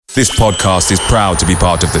This podcast is proud to be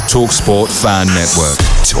part of the TalkSport Fan Network.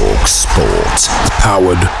 TalkSport.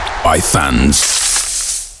 Powered by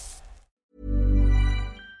fans.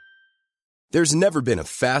 There's never been a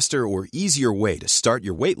faster or easier way to start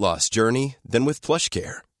your weight loss journey than with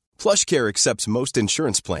PlushCare. PlushCare accepts most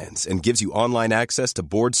insurance plans and gives you online access to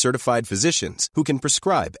board-certified physicians who can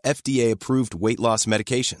prescribe FDA-approved weight loss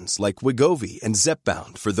medications like Wegovy and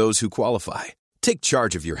Zepbound for those who qualify. Take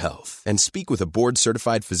charge of your health and speak with a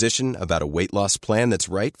board-certified physician about a weight loss plan that's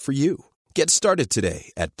right for you. Get started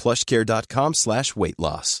today at plushcare.com/weight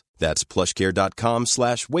loss. That's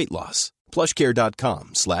plushcare.com/weight loss.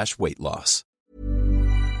 plushcare.com/weight loss.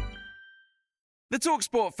 The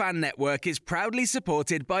TalkSport Fan Network is proudly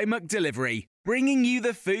supported by McDelivery, bringing you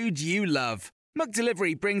the food you love.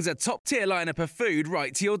 McDelivery brings a top-tier lineup of food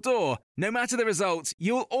right to your door. No matter the result,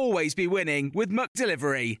 you'll always be winning with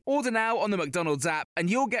McDelivery. Order now on the McDonald's app and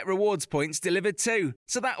you'll get rewards points delivered too.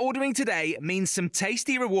 So that ordering today means some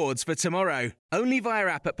tasty rewards for tomorrow. Only via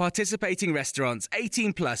app at participating restaurants.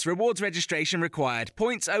 18 plus. Rewards registration required.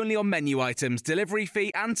 Points only on menu items. Delivery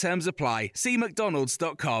fee and terms apply. See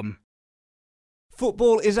mcdonalds.com.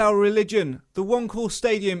 Football is our religion, the One Call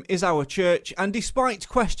Stadium is our church, and despite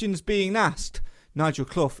questions being asked, Nigel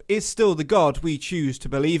Clough is still the God we choose to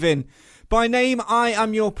believe in. By name, I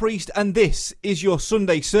am your priest, and this is your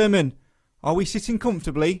Sunday sermon. Are we sitting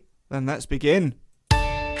comfortably? Then let's begin.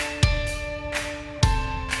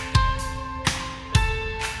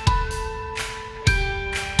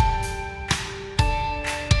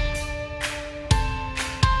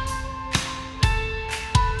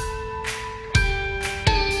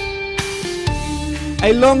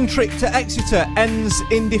 A long trip to Exeter ends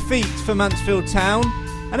in defeat for Mansfield Town,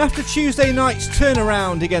 and after Tuesday night's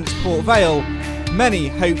turnaround against Port Vale, many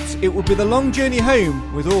hoped it would be the long journey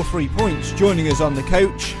home with all 3 points joining us on the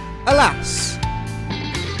coach. Alas,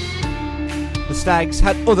 the Stags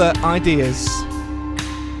had other ideas.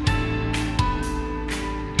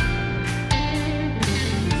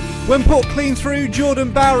 When put clean through,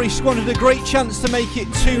 Jordan Bowery squandered a great chance to make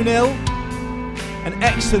it 2-0. And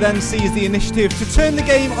Exeter then seized the initiative to turn the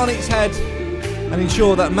game on its head and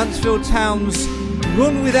ensure that Mansfield Town's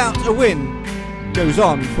run without a win goes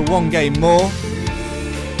on for one game more.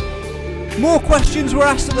 More questions were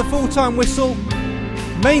asked at the full-time whistle.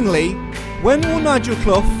 Mainly, when will Nigel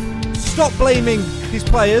Clough stop blaming his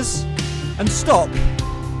players and stop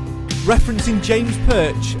referencing James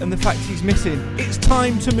Perch and the fact he's missing? It's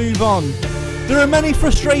time to move on. There are many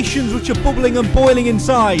frustrations which are bubbling and boiling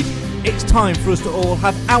inside. It's time for us to all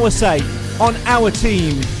have our say on our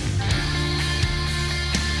team.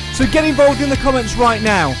 So get involved in the comments right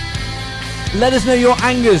now. Let us know your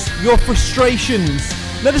angers, your frustrations.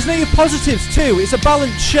 Let us know your positives too. It's a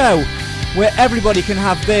balanced show where everybody can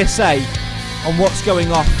have their say on what's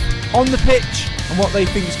going off on the pitch and what they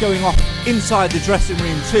think is going off inside the dressing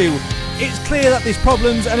room too. It's clear that there's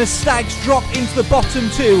problems, and as Stags drop into the bottom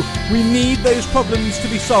two, we need those problems to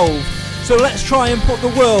be solved. So let's try and put the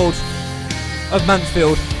world of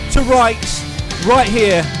Mansfield to rights right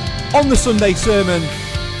here on the Sunday Sermon,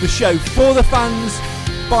 the show for the fans,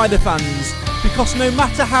 by the fans, because no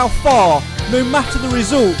matter how far, no matter the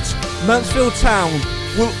result, Mansfield Town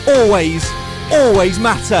will always, always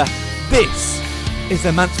matter. This is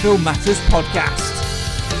the Mansfield Matters podcast.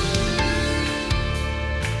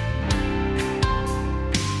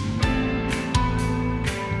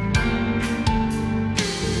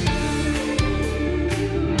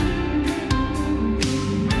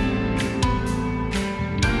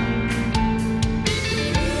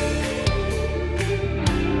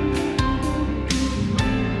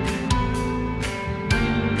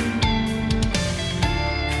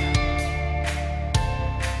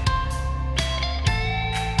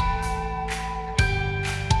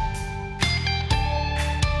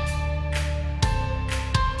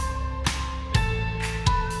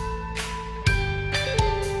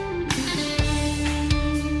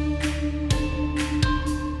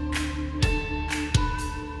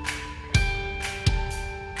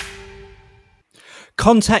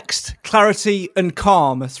 Context, clarity and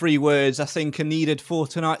calm are 3 words I think are needed for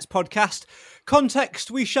tonight's podcast. Context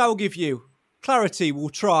we shall give you. Clarity we'll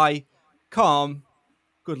try. Calm,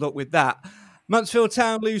 good luck with that. Mansfield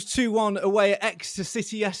Town lose 2-1 away at Exeter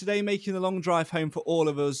City yesterday, making the long drive home for all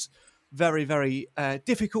of us very, very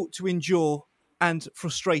difficult to endure and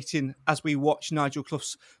frustrating as we watch Nigel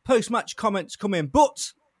Clough's post-match comments come in.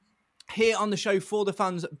 But here on the show for the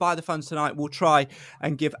fans, by the fans tonight, we'll try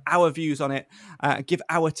and give our views on it, give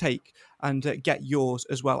our take and get yours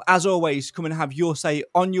as well. As always, come and have your say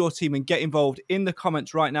on your team and get involved in the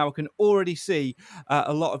comments right now. I can already see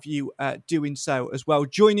a lot of you doing so as well,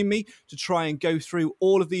 joining me to try and go through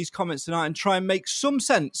all of these comments tonight and try and make some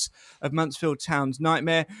sense of Mansfield Town's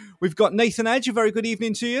nightmare. We've got Nathan Edge. A very good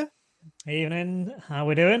evening to you. Evening. How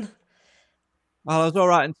we doing? Well, I was all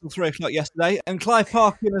right until 3 o'clock yesterday. And Clive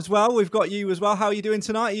Parkin as well. We've got you as well. How are you doing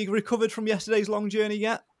tonight? Are you recovered from yesterday's long journey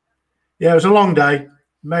yet? Yeah, it was a long day.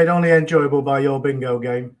 Made only enjoyable by your bingo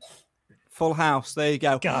game. Full house. There you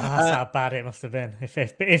go. God, that's how bad it must have been.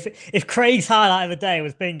 If Craig's highlight of the day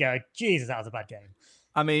was bingo, Jesus, that was a bad game.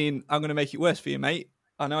 I mean, I'm going to make it worse for you, mate.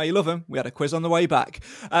 I know how you love them. We had a quiz on the way back.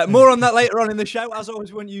 More on that later on in the show. As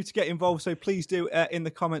always, we want you to get involved, so please do in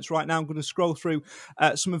the comments right now. I'm going to scroll through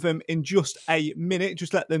some of them in just a minute.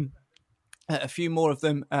 Just let them, a few more of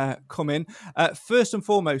them come in. First and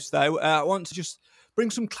foremost, though, I want to just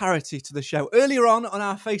bring some clarity to the show. Earlier on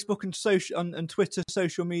our Facebook and Twitter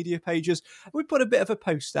social media pages, we put a bit of a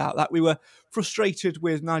post out that we were frustrated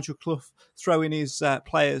with Nigel Clough throwing his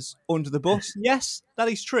players under the bus. Yes, that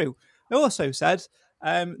is true. I also said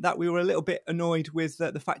that we were a little bit annoyed with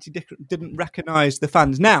the fact he didn't recognise the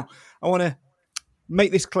fans. Now, I want to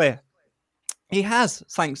make this clear. He has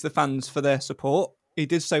thanked the fans for their support. He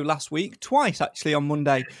did so last week, twice actually, on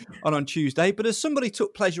Monday and on Tuesday. But as somebody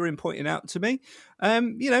took pleasure in pointing out to me,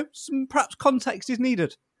 some perhaps context is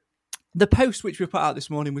needed. The post which we put out this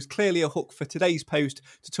morning was clearly a hook for today's post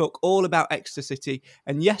to talk all about Exeter City.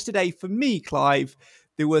 And yesterday, for me, Clive,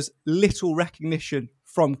 there was little recognition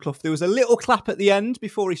from Clough. There was a little clap at the end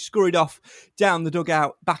before he scurried off down the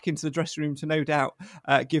dugout, back into the dressing room to no doubt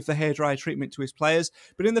give the hairdryer treatment to his players.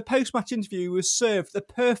 But in the post-match interview, he was served the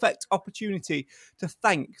perfect opportunity to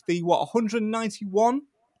thank the 191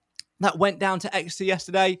 that went down to Exeter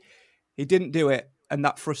yesterday. He didn't do it, and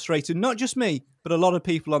that frustrated not just me, but a lot of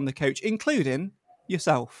people on the coach, including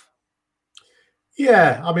yourself.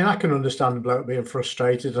 Yeah, I mean, I can understand the bloke being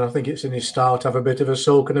frustrated, and I think it's in his style to have a bit of a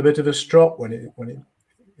sulk and a bit of a strop when it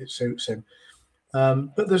suits him.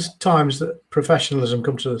 But there's times that professionalism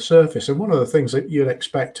comes to the surface, and one of the things that you'd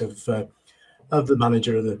expect of the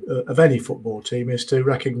manager of any football team is to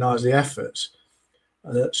recognise the efforts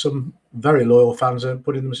that some very loyal fans are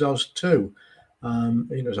putting themselves to.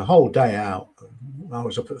 It was a whole day out. I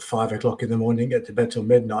was up at 5 o'clock in the morning, get to bed till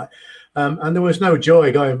midnight, and there was no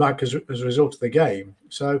joy going back as a result of the game.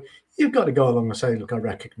 So you've got to go along and say, look, I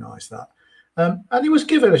recognise that. And he was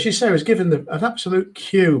given, as you say, an absolute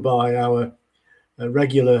cue by our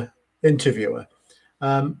regular interviewer.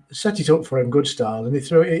 Set it up for him, good style, and he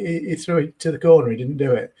threw it to the corner. He didn't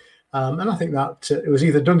do it. And I think that it was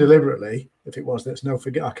either done deliberately. If it was,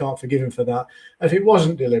 I can't forgive him for that. If it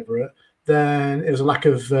wasn't deliberate, then it was a lack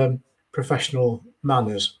of professional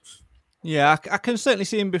manners. Yeah, I can certainly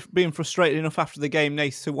see him being frustrated enough after the game,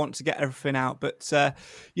 Nath, to want to get everything out. But, it's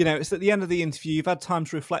at the end of the interview. You've had time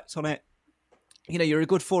to reflect on it. You're a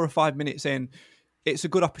good 4 or 5 minutes in. It's a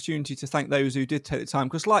good opportunity to thank those who did take the time.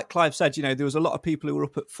 Because like Clive said, there was a lot of people who were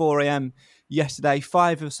up at 4 a.m. yesterday,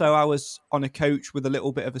 5 or so hours on a coach with a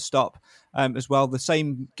little bit of a stop as well. The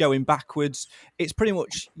same going backwards. It's pretty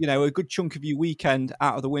much, a good chunk of your weekend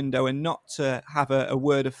out of the window, and not to have a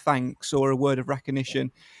word of thanks or a word of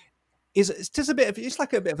recognition. It's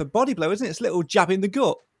like a bit of a body blow, isn't it? It's a little jab in the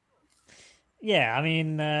gut. Yeah, I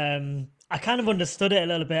mean, I kind of understood it a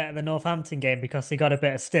little bit at the Northampton game because he got a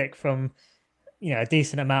bit of stick from a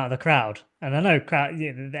decent amount of the crowd. And I know crowd,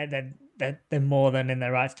 they're more than in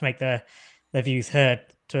their rights to make their views heard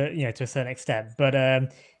to a certain extent.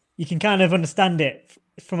 But you can kind of understand it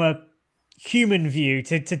from a human view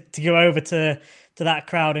to go over to that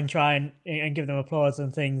crowd and try and give them applause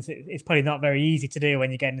and things. It's probably not very easy to do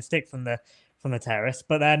when you're getting a stick from the terrace.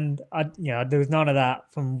 But then there was none of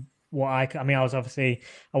that from what I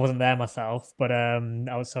wasn't there myself, but I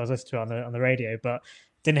was listening to it on the radio, but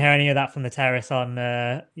didn't hear any of that from the terrace on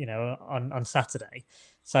Saturday.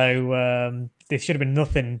 So there should have been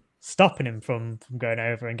nothing stopping him from going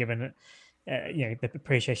over and giving the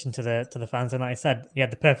appreciation to the fans. And like I said, he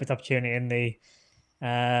had the perfect opportunity in the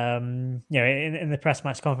in the press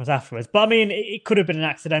match conference afterwards. But I mean, it could have been an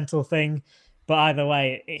accidental thing. But either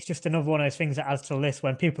way, it's just another one of those things that adds to the list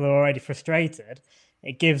when people are already frustrated.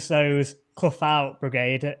 It gives those Clough out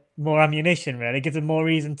brigade more ammunition. Really, it gives them more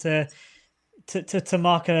reason to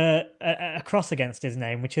mark a cross against his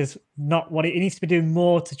name, which is not what he needs to be doing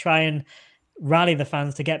more to try and rally the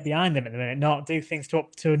fans to get behind him at the minute, not do things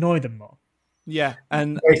to annoy them more. Yeah,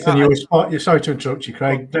 and Nathan, you were spot. Sorry to interrupt you,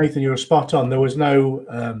 Craig. Nathan, you were spot on. There was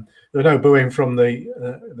no booing from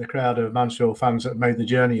the crowd of Mansfield fans that made the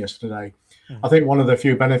journey yesterday. I think one of the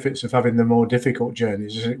few benefits of having the more difficult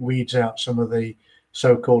journeys is it weeds out some of the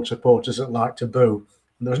so-called supporters that like to boo.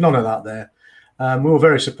 And there was none of that there. We were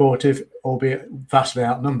very supportive, albeit vastly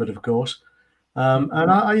outnumbered, of course. And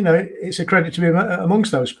it's a credit to be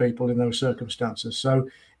amongst those people in those circumstances. So,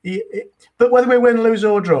 but whether we win, lose,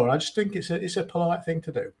 or draw, I just think it's a polite thing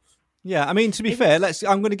to do. Yeah, I mean, to be fair,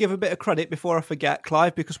 I'm going to give a bit of credit before I forget,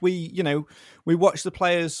 Clive, because we watched the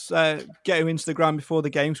players get into the ground before the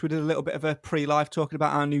games. We did a little bit of a pre-live talking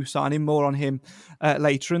about our new signing, more on him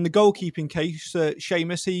later. And the goalkeeping case,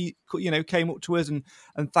 Seamus, he came up to us and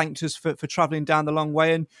thanked us for travelling down the long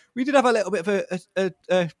way. And we did have a little bit of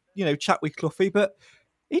a chat with Cloughie, but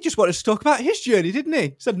he just wanted us to talk about his journey, didn't he?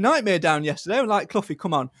 He said nightmare down yesterday. I'm like, Cloughie,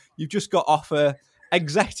 come on, you've just got off a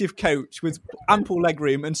executive coach with ample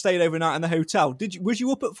legroom and stayed overnight in the hotel. Was you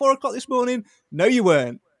up at 4:00 this morning? No, you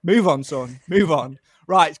weren't. Move on, son. Move on.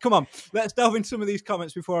 Right, come on. Let's delve into some of these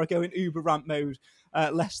comments before I go in Uber rant mode.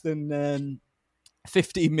 Less than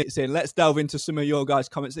 15 minutes in. Let's delve into some of your guys'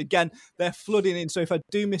 comments. Again, they're flooding in. So if I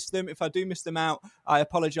do miss them out, I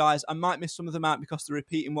apologise. I might miss some of them out because they're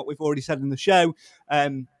repeating what we've already said in the show.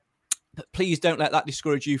 But please don't let that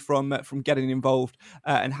discourage you from getting involved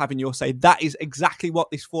and having your say. That is exactly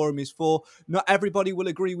what this forum is for. Not everybody will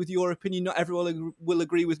agree with your opinion. Not everyone will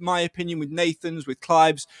agree with my opinion, with Nathan's, with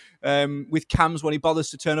Clive's, with Cam's when he bothers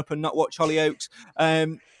to turn up and not watch Hollyoaks.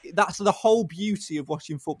 That's the whole beauty of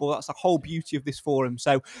watching football. That's the whole beauty of this forum.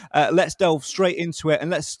 So let's delve straight into it. And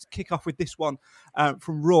let's kick off with this one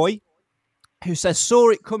from Roy, who says, saw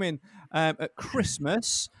it coming at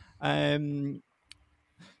Christmas.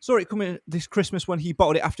 Saw it coming this Christmas when he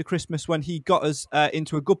bottled it after Christmas, when he got us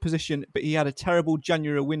into a good position, but he had a terrible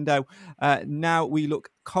January window. Now we look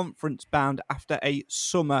conference bound after a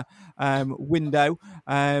summer window.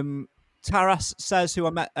 Taras says, who I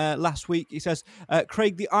met last week, he says,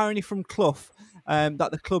 Craig, the irony from Clough that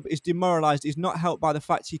the club is demoralised is not helped by the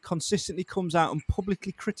fact he consistently comes out and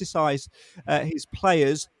publicly criticise his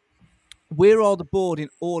players. We're all the board in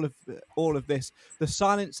all of this. The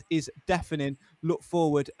silence is deafening. Look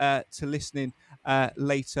forward to listening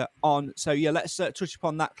later on. So, yeah, let's touch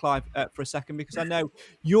upon that, Clive, for a second, because I know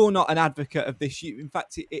you're not an advocate of this. In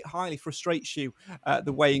fact, it highly frustrates you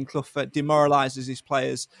the way in Clough demoralises his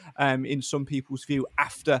players in some people's view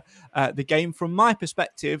after the game. From my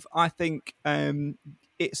perspective, I think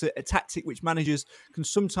it's a tactic which managers can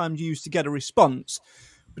sometimes use to get a response.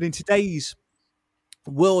 But in today's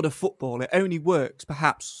world of football, it only works,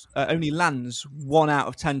 perhaps only lands 1 out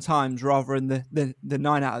of 10 times rather than the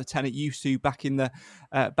 9 out of 10 it used to back in the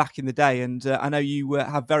day. And I know you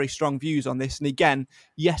have very strong views on this. And again,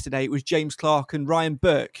 yesterday it was James Clark and Ryan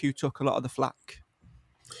Burke who took a lot of the flack.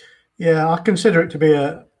 Yeah, I consider it to be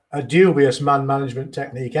a dubious man management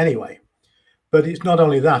technique anyway. But it's not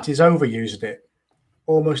only that, he's overused it.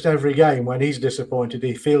 Almost every game when he's disappointed,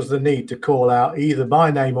 he feels the need to call out, either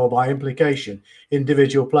by name or by implication,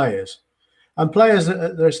 individual players. And players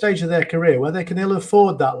at a stage of their career where they can ill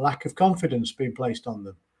afford that lack of confidence being placed on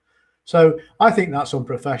them. So I think that's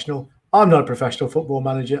unprofessional. I'm not a professional football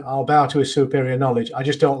manager. I'll bow to his superior knowledge. I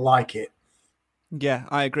just don't like it. Yeah,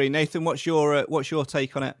 I agree. Nathan, what's your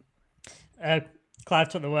take on it? Clive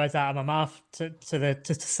took the words out of my mouth to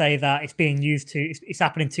say that it's being used it's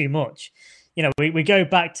happening too much. You know, we go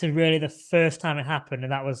back to really the first time it happened,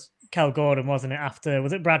 and that was Kel Gordon, wasn't it?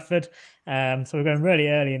 Was it Bradford? So we're going really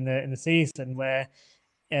early in the season where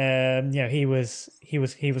he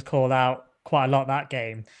was called out quite a lot that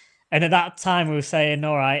game, and at that time we were saying,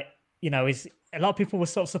 all right, a lot of people were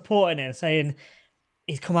sort of supporting it and saying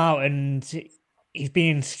he's come out and he's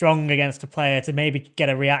being strong against a player to maybe get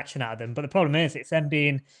a reaction out of them. But the problem is, it's them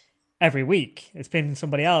being every week. It's been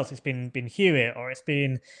somebody else. It's been Hewitt, or it's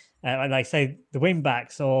been like say the wing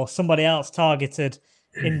backs or somebody else targeted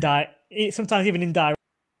sometimes even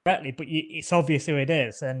indirectly, but it's obvious who it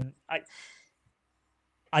is. And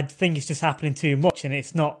I think it's just happening too much, and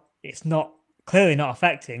it's not clearly not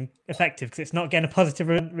effective because it's not getting a positive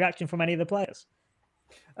reaction from any of the players.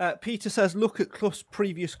 Peter says, look at Clough's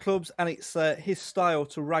previous clubs, and it's his style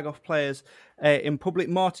to rag off players in public.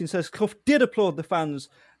 Martin says, Clough did applaud the fans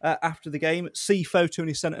after the game. See photo, and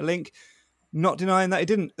he sent a link. Not denying that he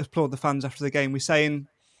didn't applaud the fans after the game. We're saying,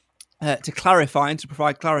 to clarify and to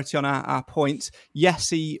provide clarity on our point, yes,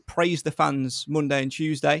 he praised the fans Monday and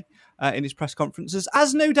Tuesday in his press conferences,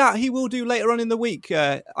 as no doubt he will do later on in the week,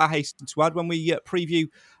 I hasten to add, when we preview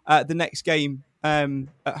the next game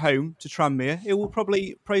at home to Tranmere. He will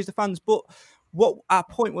probably praise the fans. But what our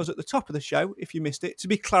point was at the top of the show, if you missed it,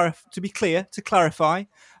 to clarify,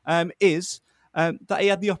 is that he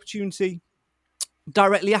had the opportunity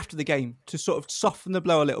directly after the game to sort of soften the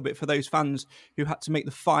blow a little bit for those fans who had to make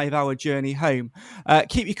the 5-hour journey home.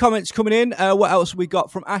 Keep your comments coming in. What else have we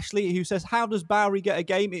got from Ashley, who says, how does Bowery get a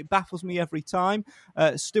game? It baffles me every time.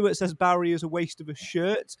 Stuart says Bowery is a waste of a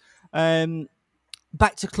shirt.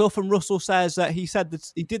 Back to Clough, and Russell says that he said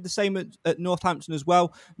that he did the same at Northampton as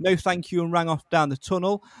well. No thank you, and rang off down the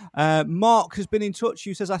tunnel. Mark has been in touch,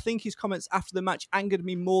 who says, I think his comments after the match angered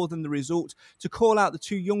me more than the result. To call out the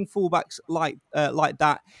two young fullbacks like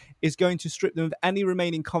that is going to strip them of any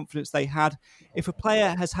remaining confidence they had. If a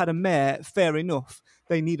player has had a mare, fair enough.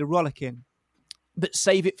 They need a rollicking. But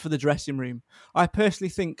save it for the dressing room. I personally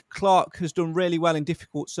think Clark has done really well in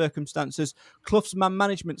difficult circumstances. Clough's man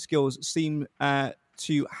management skills seem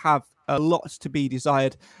to have a lot to be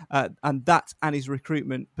desired, and his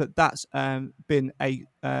recruitment. But that's been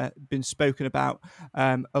spoken about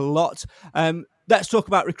a lot. Let's talk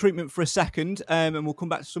about recruitment for a second, and we'll come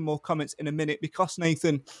back to some more comments in a minute, because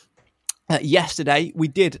Nathan, yesterday we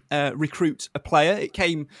did recruit a player. It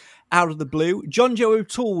came out of the blue. John Joe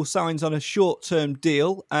O'Toole signs on a short-term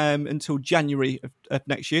deal until January of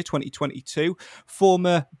next year, 2022.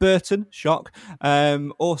 Former Burton, shock.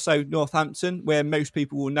 Also Northampton, where most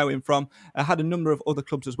people will know him from. Had a number of other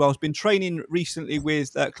clubs as well. Has been training recently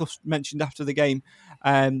with, Clough mentioned after the game,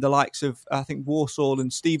 the likes of, I think, Walsall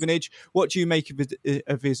and Stevenage. What do you make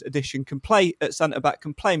of his addition? Can play at centre-back,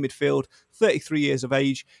 can play midfield, 33 years of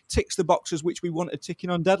age, ticks the boxes which we wanted ticking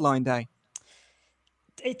on deadline day.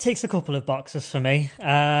 It ticks a couple of boxes for me.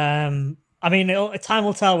 I mean, time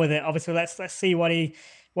will tell with it. Obviously, let's see what he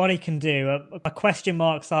can do. My question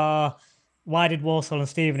marks are, why did Walsall and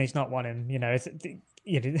Stevenage not want him?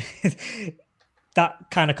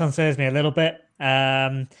 That kind of concerns me a little bit.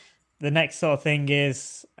 The next sort of thing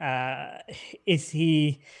is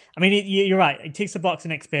he? I mean, you're right. It ticks the box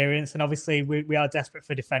in experience, and obviously we are desperate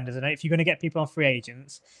for defenders. And if you're going to get people on free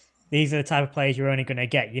agents, these are the type of players you're only going to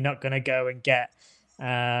get. You're not going to go and get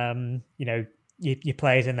your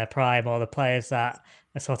players in their prime, or the players that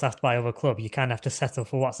are sought after by other clubs. You kind of have to settle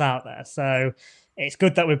for what's out there. So it's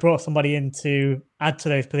good that we brought somebody in to add to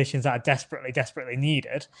those positions that are desperately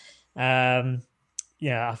needed. I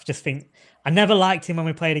just think I never liked him when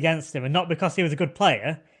we played against him, and not because he was a good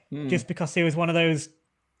player, just because he was one of those,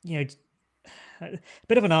 a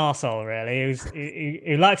bit of an arsehole, really.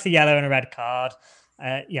 Who likes a yellow and a red card.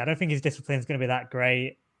 I don't think his discipline is going to be that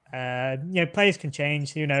great. Players can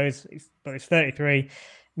change. Who knows? But he's 33.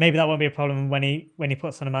 Maybe that won't be a problem when he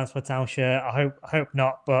puts on a Mansfield Town shirt. I hope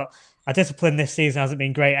not. But our discipline this season hasn't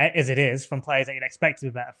been great as it is from players that you'd expect to be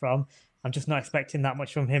better from. I'm just not expecting that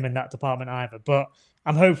much from him in that department either. But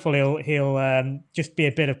I'm hopeful he'll just be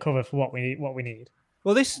a bit of cover for what we need.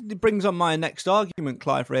 Well, this brings on my next argument,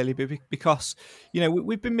 Clive, really, because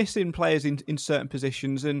we've been missing players in certain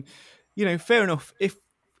positions, and fair enough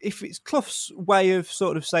if it's Clough's way of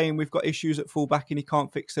sort of saying we've got issues at fullback and he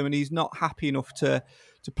can't fix them, and he's not happy enough to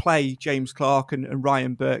play James Clark and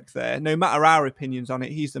Ryan Burke there, no matter our opinions on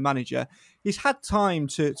it, he's the manager. He's had time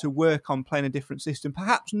to work on playing a different system,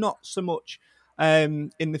 perhaps not so much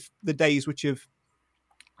in the days which have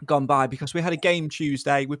gone by, because we had a game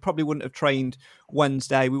Tuesday. We probably wouldn't have trained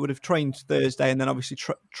Wednesday. We would have trained Thursday, and then obviously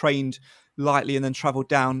trained lightly and then travelled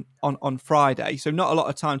down on Friday. So not a lot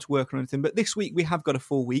of time to work on anything. But this week we have got a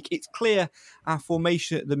full week. It's clear our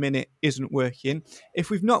formation at the minute isn't working. If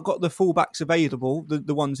we've not got the fullbacks available,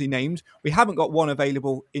 the ones he named, we haven't got one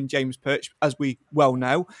available in James Perch, as we well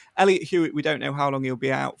know. Elliot Hewitt, we don't know how long he'll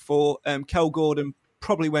be out for. Kel Gordon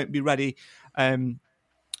probably won't be ready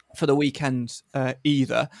for the weekend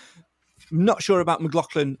either. I'm not sure about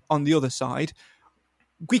McLaughlin on the other side.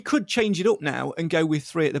 We could change it up now and go with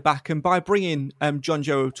three at the back, and by bringing John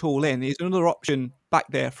Joe O'Toole in is another option back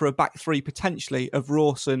there for a back three potentially of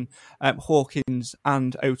Rawson, Hawkins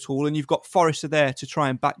and O'Toole, and you've got Forrester there to try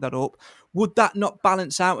and back that up. Would that not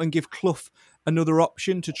balance out and give Clough another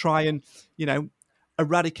option to try and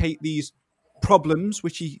eradicate these problems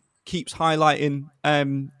which he keeps highlighting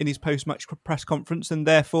in his post-match press conference, and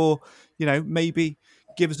therefore maybe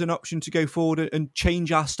give us an option to go forward and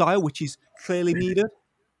change our style, which is clearly needed?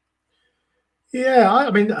 Yeah, I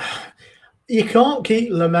mean, you can't keep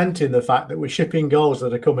lamenting the fact that we're shipping goals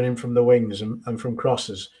that are coming in from the wings and from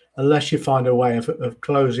crosses unless you find a way of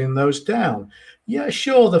closing those down. Yeah,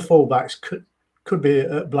 sure, the fullbacks could be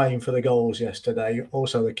at blame for the goals yesterday.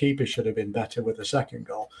 Also, the keeper should have been better with the second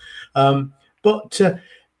goal. But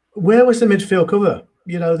where was the midfield cover?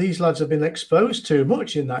 These lads have been exposed too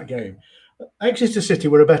much in that game. Exeter City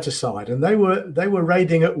were a better side, and they were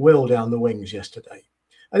raiding at will down the wings yesterday.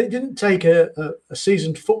 And it didn't take a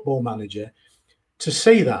seasoned football manager to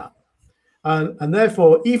see that. And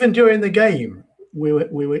therefore, even during the game,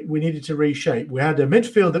 we needed to reshape. We had a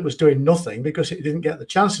midfield that was doing nothing because it didn't get the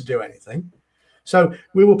chance to do anything. So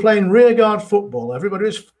we were playing rearguard football. Everybody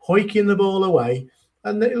was hoiking the ball away,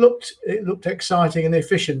 and it looked exciting and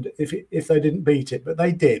efficient if they didn't beat it, but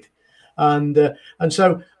they did. And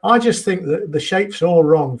so I just think that the shape's all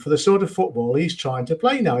wrong for the sort of football he's trying to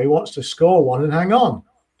play now. He wants to score one and hang on.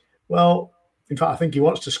 Well, in fact, I think he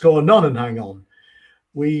wants to score none and hang on.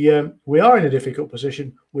 We are in a difficult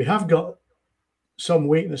position. We have got some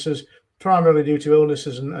weaknesses, primarily due to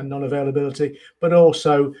illnesses and non-availability, but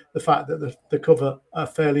also the fact that the cover are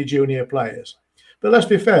fairly junior players. But let's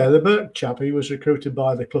be fair, the Burke chap, he was recruited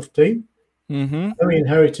by the Clough team. Mm-hmm. He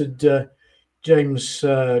inherited James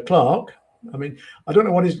Clark. I mean, I don't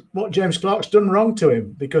know what James Clark's done wrong to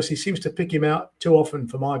him, because he seems to pick him out too often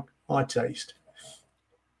for my taste.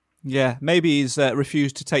 Yeah, maybe he's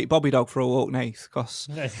refused to take Bobby Dog for a walk, Nath. Cause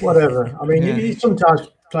whatever. I mean, sometimes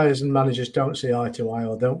players and managers don't see eye to eye,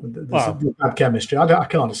 or don't. There's bad chemistry. I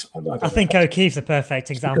can't. I think O'Keefe's a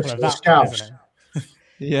perfect example of that, isn't it?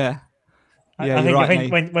 Yeah. I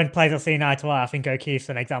think when players are seeing eye to eye, I think O'Keefe's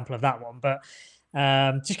an example of that one. But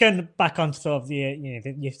just going back on sort of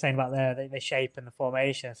you're saying about the shape and the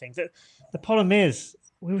formation and things. The problem is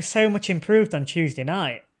we were so much improved on Tuesday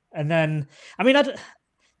night, and then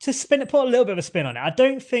put a little bit of a spin on it. I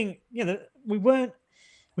don't think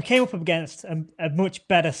we came up against a much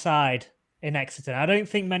better side in Exeter. I don't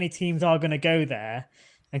think many teams are going to go there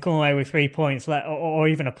and come away with 3 points or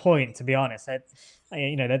even a point, to be honest.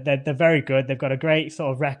 They're very good. They've got a great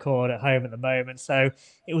sort of record at home at the moment. So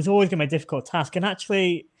it was always going to be a difficult task. And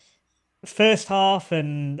actually, first half,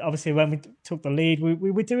 and obviously when we took the lead, we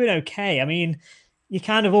were doing okay. I mean, you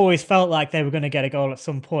kind of always felt like they were going to get a goal at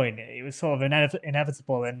some point. It was sort of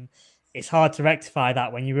inevitable, and it's hard to rectify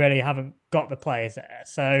that when you really haven't got the players there.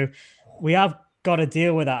 So we have got to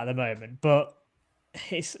deal with that at the moment. But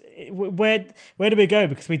where do we go?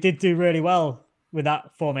 Because we did do really well with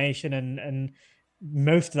that formation and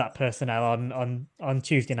most of that personnel on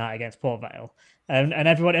Tuesday night against Port Vale, and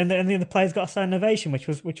everyone and the players got a standing ovation, which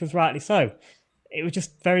was rightly so. It was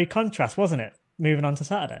just very contrast, wasn't it? Moving on to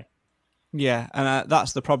Saturday. Yeah, and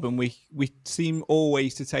that's the problem. We seem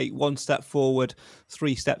always to take 1 step forward,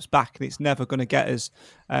 3 steps back, and it's never going to get us,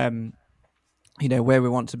 where we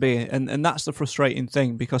want to be. And that's the frustrating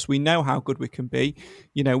thing, because we know how good we can be.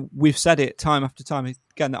 We've said it time after time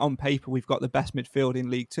again that on paper we've got the best midfield in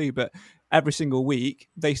League Two, but every single week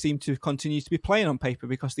they seem to continue to be playing on paper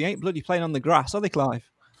because they ain't bloody playing on the grass, are they, Clive?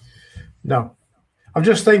 No. I'm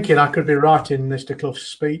just thinking I could be writing Mr. Clough's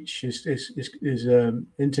speech, his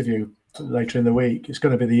interview later in the week. It's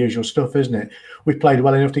going to be the usual stuff, isn't it? We played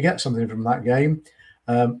well enough to get something from that game.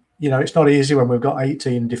 It's not easy when we've got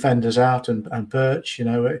 18 defenders out and Perch, and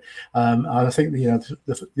I think,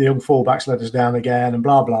 the young fullbacks let us down again and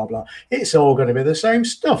blah, blah, blah. It's all going to be the same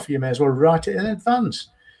stuff. You may as well write it in advance.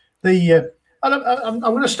 I'm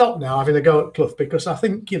going to stop now having a go at Clough, because I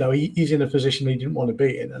think, he's in a position he didn't want to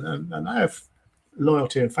be in. And I have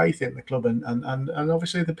loyalty and faith in the club and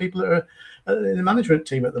obviously the people that are in the management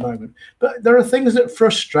team at the moment. But there are things that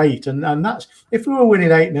frustrate, and that's, if we were winning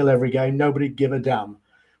 8-0 every game, nobody'd give a damn.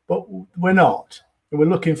 But we're not. We're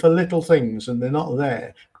looking for little things and they're not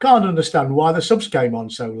there. Can't understand why the subs came on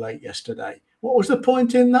so late yesterday. What was the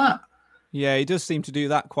point in that? Yeah, he does seem to do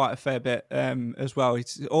that quite a fair bit as well.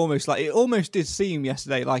 It almost did seem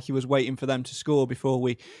yesterday like he was waiting for them to score before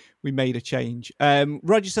we made a change.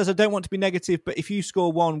 Roger says, I don't want to be negative, but if you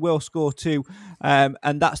score 1, we'll score 2.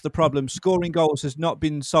 And that's the problem. Scoring goals has not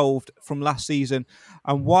been solved from last season.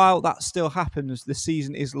 And while that still happens, the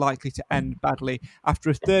season is likely to end badly. After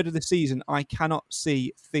a third of the season, I cannot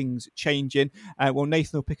see things changing.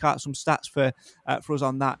 Nathan will pick out some stats for us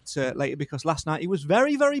on that later, because last night he was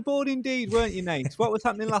very, very bored indeed, weren't you, Nate? What was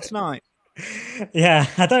happening last night? Yeah,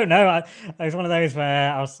 I don't know. It was one of those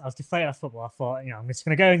where I was deflated at football. I thought, I'm just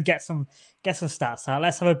going to go and get some stats out.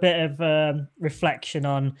 Let's have a bit of reflection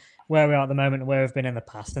on where we are at the moment and where we've been in the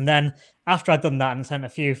past. And then after I'd done that and sent a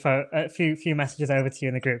few messages over to you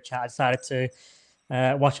in the group chat, I decided to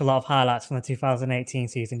watch a lot of highlights from the 2018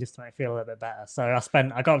 season just to make me feel a little bit better. So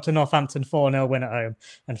I got up to Northampton 4-0 win at home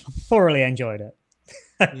and thoroughly enjoyed it.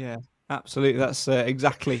 Yeah. Absolutely, that's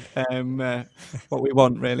exactly what we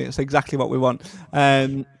want, really. It's exactly what we want.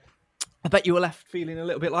 I bet you were left feeling a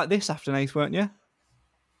little bit like this after Nath, weren't you?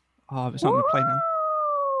 Oh, it's not going to play now.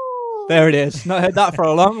 There it is. Not heard that for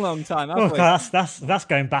a long, long time, have we? That's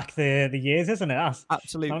going back the years, isn't it? That's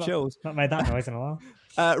absolute chills. Not made that noise in a while.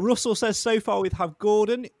 Russell says, so far we'd have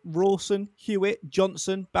Gordon, Rawson, Hewitt,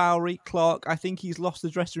 Johnson, Bowery, Clark. I think he's lost the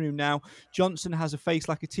dressing room now. Johnson has a face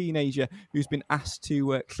like a teenager who's been asked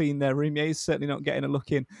to clean their room. Yeah, he's certainly not getting a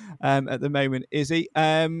look in at the moment, is he?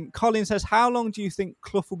 Colin says, how long do you think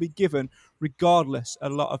Clough will be given regardless a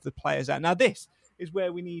lot of the players out? Now, this is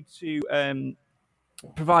where we need to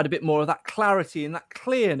provide a bit more of that clarity and that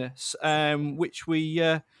clearness, which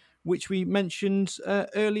we mentioned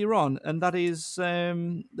earlier on, and that is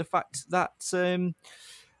the fact that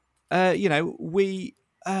we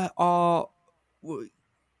are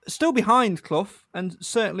still behind Clough, and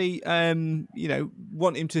certainly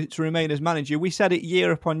want him to remain as manager. We said it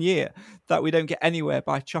year upon year that we don't get anywhere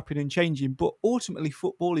by chopping and changing, but ultimately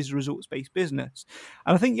football is a results-based business.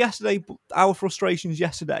 And I think our frustrations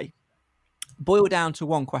yesterday boiled down to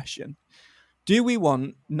one question. Do we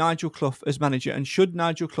want Nigel Clough as manager, and should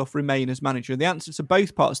Nigel Clough remain as manager? And the answer to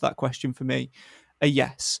both parts of that question for me are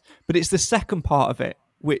yes. But it's the second part of it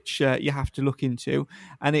which you have to look into,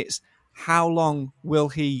 and it's how long will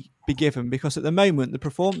he be given? Because at the moment, the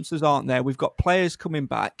performances aren't there. We've got players coming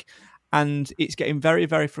back, and it's getting very,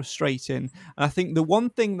 very frustrating. And I think the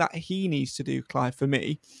one thing that he needs to do, Clive, for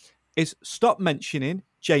me, is stop mentioning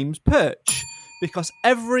James Perch. Because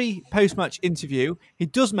every post-match interview, he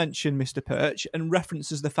does mention Mr. Perch and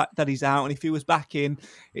references the fact that he's out. And if he was back in,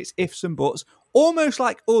 it's ifs and buts. Almost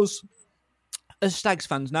like us as Stags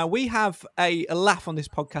fans. Now, we have a laugh on this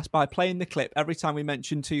podcast by playing the clip every time we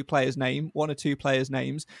mention one or two players'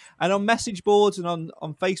 names. And on message boards and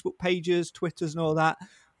on Facebook pages, Twitters and all that,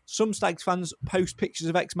 some Stags fans post pictures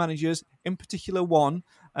of ex-managers, in particular one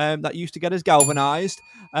that used to get us galvanised.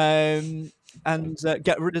 And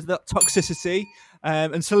get rid of that toxicity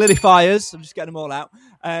and solidify us. I'm just getting them all out.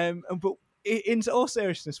 But in all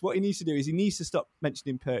seriousness, what he needs to do is he needs to stop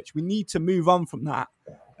mentioning Perch. We need to move on from that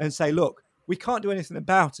and say, look, we can't do anything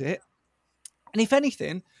about it. And if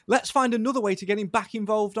anything, let's find another way to get him back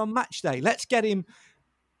involved on match day. Let's get him,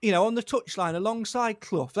 on the touchline alongside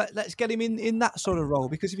Clough. Let's get him in that sort of role.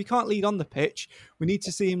 Because if he can't lead on the pitch, we need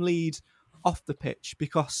to see him lead off the pitch,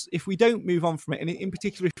 because if we don't move on from it, and in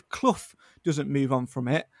particular if Clough doesn't move on from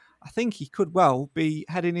it, I think he could well be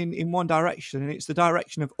heading in one direction, and it's the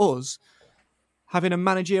direction of us having a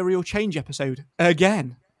managerial change episode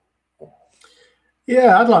again.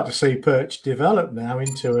 Yeah, I'd like to see Perch develop now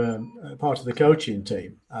into a part of the coaching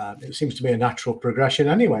team. It seems to be a natural progression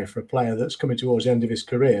anyway for a player that's coming towards the end of his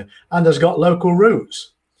career and has got local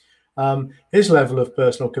roots. His level of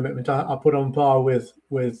personal commitment, I put on par with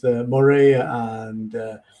Murray and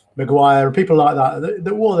Maguire and people like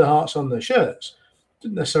that wore their hearts on their shirts.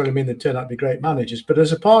 Didn't necessarily mean they turned out to be great managers, but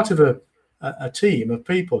as a part of a team of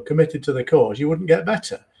people committed to the cause, you wouldn't get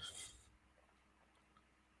better.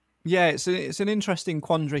 Yeah, it's an interesting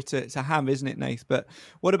quandary to have, isn't it, Nath? But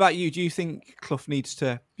what about you? Do you think Clough needs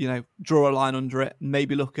to, draw a line under it and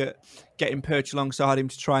maybe look at getting Perch alongside him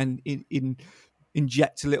to try and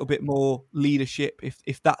inject a little bit more leadership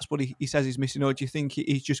if that's what he says he's missing? Or do you think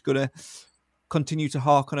he's just going to continue to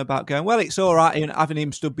hark on about going, well, it's all right having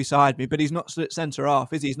him stood beside me, but he's not stood at centre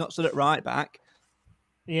half, is he? He's not stood at right back.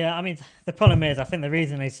 Yeah, I mean, the problem is, I think the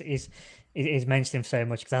reason he's mentioned him so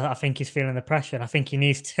much because I think he's feeling the pressure, and I think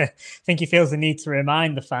he feels the need to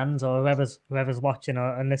remind the fans or whoever's watching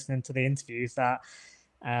and listening to the interviews that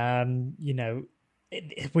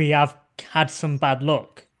we have had some bad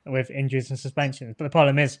luck with injuries and suspensions. But the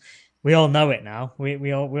problem is, we all know it now.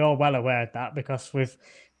 We're all well aware of that because we've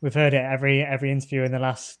heard it every interview in the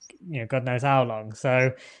last God knows how long.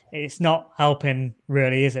 So it's not helping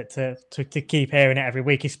really, is it, to keep hearing it every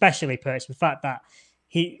week, especially Perch. The fact that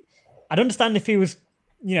I'd understand if he was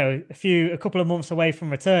a couple of months away from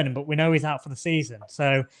returning, but we know he's out for the season.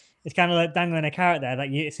 So it's kind of like dangling a carrot there that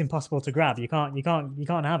it's impossible to grab. You can't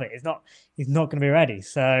have it. He's not going to be ready.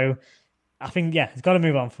 So I think, he's got to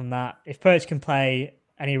move on from that. If Perch can play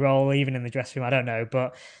any role, even in the dressing room, I don't know.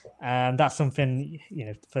 But that's something,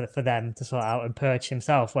 for them to sort out. And Perch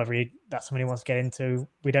himself, whether that's something he wants to get into,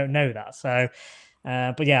 we don't know that. So,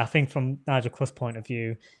 I think from Nigel Clough's point of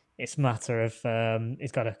view, it's a matter of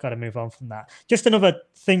he's got to move on from that. Just another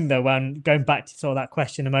thing, though, when going back to sort of that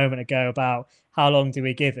question a moment ago about how long do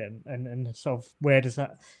we give him and sort of where does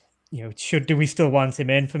that, do we still want him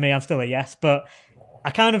in? For me, I'm still a yes, but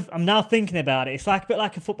I'm now thinking about it. It's like a bit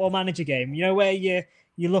like a Football Manager game, where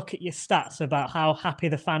you look at your stats about how happy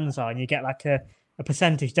the fans are and you get like a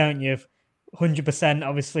percentage, don't you, of 100%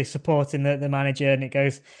 obviously supporting the manager, and it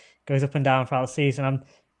goes up and down throughout the season.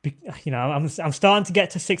 You know, I'm starting to get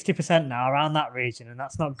to 60% now, around that region, and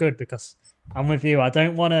that's not good because I'm with you. I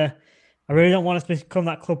really don't want us to become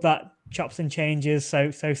that club that chops and changes so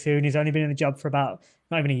soon. He's only been in the job for about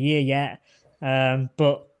not even a year yet,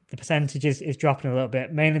 but the percentage is dropping a little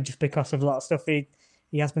bit, mainly just because of a lot of stuff he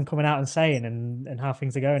has been coming out and saying and how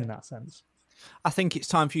things are going in that sense. I think it's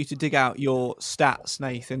time for you to dig out your stats,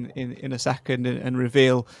 Nathan, in a second and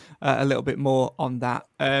reveal a little bit more on that.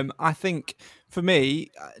 I think for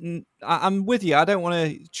me, I'm with you. I don't want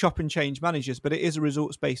to chop and change managers, but it is a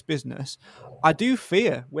results-based business. I do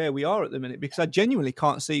fear where we are at the minute because I genuinely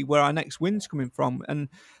can't see where our next win's coming from. And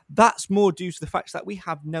that's more due to the fact that we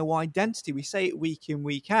have no identity. We say it week in,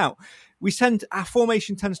 week out. Our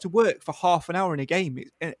formation tends to work for half an hour in a game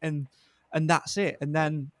and that's it. And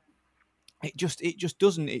then it just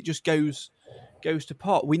doesn't. It just goes to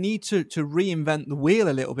pot. We need to reinvent the wheel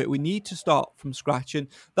a little bit. We need to start from scratch, and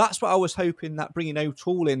that's what I was hoping that bringing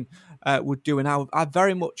O'Toole in would do. And I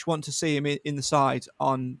very much want to see him in the side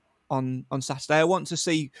on Saturday. I want to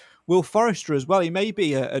see Will Forrester as well. He may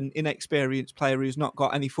be an inexperienced player who's not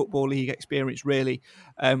got any Football League experience really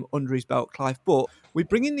under his belt, Clive. But we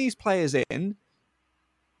bring in these players in,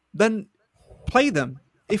 then play them.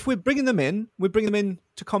 If we're bringing them in, we bring them in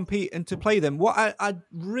to compete and to play them. What I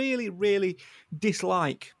really, really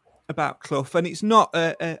dislike about Clough, and it's not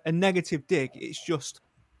a negative dig, it's just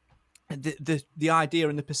the idea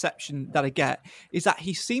and the perception that I get, is that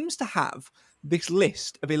he seems to have this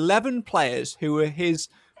list of 11 players who are his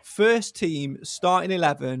first team starting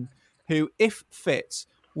 11, who, if fit,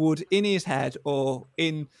 would in his head or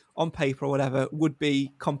on paper or whatever, would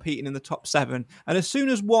be competing in the top 7. And as soon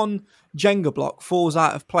as one Jenga block falls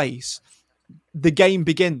out of place, the game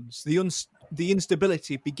begins. The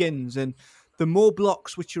instability begins. And the more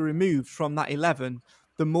blocks which are removed from that 11,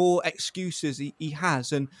 the more excuses he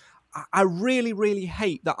has. And I really, really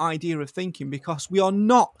hate that idea of thinking, because we are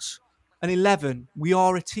not an 11. We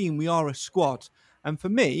are a team. We are a squad. And for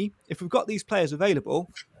me, if we've got these players available,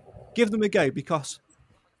 give them a go, because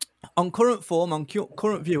on current form, on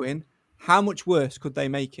current viewing, how much worse could they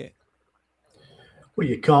make it? Well,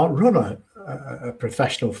 you can't run a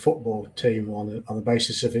professional football team on the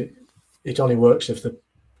basis of it. It only works if the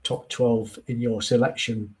top 12 in your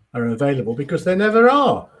selection are available, because they never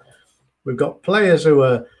are. We've got players who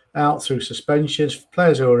are out through suspensions,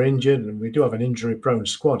 players who are injured, and we do have an injury-prone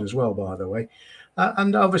squad as well, by the way,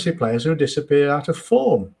 and obviously players who disappear out of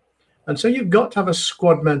form. And so you've got to have a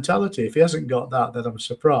squad mentality. If he hasn't got that, then I'm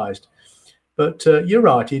surprised. But you're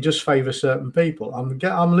right, he just favours certain people.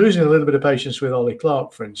 I'm losing a little bit of patience with Ollie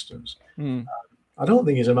Clarke, for instance. I don't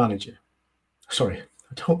think he's a manager. Sorry,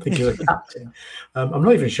 I don't think he's a captain. I'm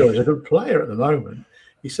not even sure he's a good player at the moment.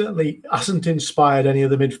 He certainly hasn't inspired any of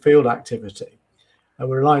the midfield activity. And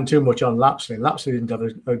we're relying too much on Lapsley. Lapsley didn't have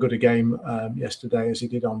a good a game yesterday as he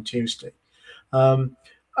did on Tuesday.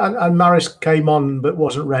 And Maris came on but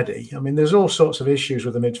wasn't ready. I mean, there's all sorts of issues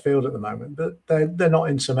with the midfield at the moment, but they're not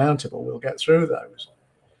insurmountable. We'll get through those.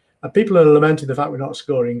 And people are lamenting the fact we're not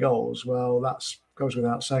scoring goals. Well, that goes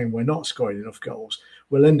without saying. We're not scoring enough goals.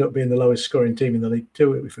 We'll end up being the lowest scoring team in the league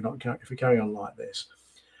too if we carry on like this.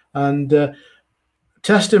 And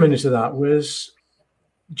testimony to that was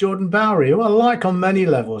Jordan Bowery, who I like on many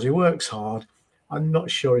levels. He works hard. I'm not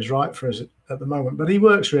sure he's right for us at the moment, but he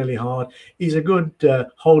works really hard. He's a good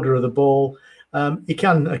holder of the ball. He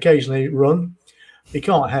can occasionally run. He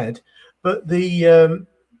can't head. But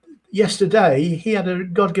yesterday, he had a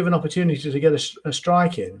God-given opportunity to get a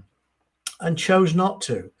strike in and chose not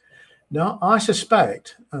to. Now, I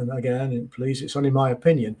suspect, and again, please, it's only my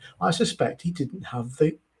opinion, I suspect he didn't have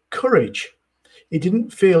the courage. He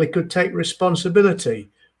didn't feel he could take responsibility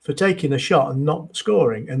for taking a shot and not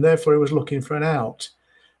scoring, and therefore he was looking for an out.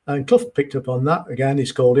 And Clough picked up on that. Again,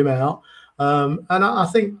 he's called him out. And I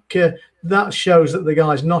think that shows that the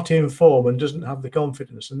guy's not in form and doesn't have the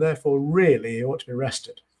confidence, and therefore really he ought to be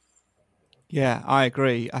rested. Yeah, I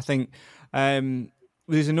agree. I think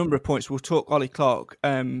there's a number of points. We'll talk Ollie Clarke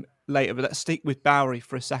later, but let's stick with Bowery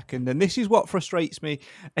for a second. And this is what frustrates me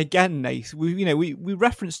again, Nath. We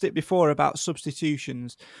referenced it before about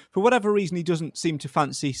substitutions. For whatever reason, he doesn't seem to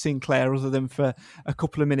fancy Sinclair other than for a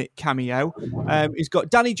couple of minute cameo. He's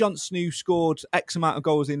got Danny Johnson, who scored X amount of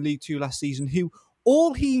goals in League Two last season, who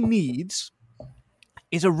all he needs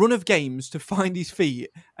is a run of games to find his feet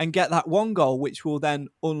and get that one goal, which will then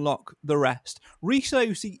unlock the rest. Reece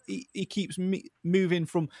Oates, he keeps moving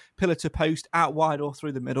from pillar to post, out wide or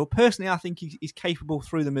through the middle. Personally, I think he's capable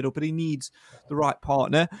through the middle, but he needs the right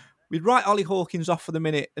partner. We'd write Ollie Hawkins off for the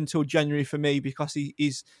minute until January for me because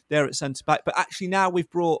he's there at centre-back. But actually now we've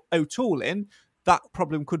brought O'Toole in, that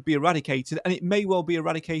problem could be eradicated, and it may well be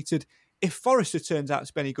eradicated if Forrester turns out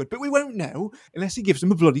to be any good. But we won't know unless he gives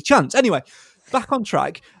them a bloody chance. Anyway, back on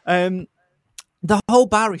track. The whole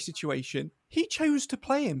Bowery situation, he chose to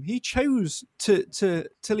play him. He chose to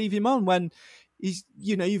leave him on when he's,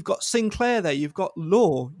 you've got Sinclair there, you've got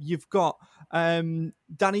Law, you've got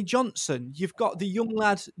Danny Johnson, you've got the young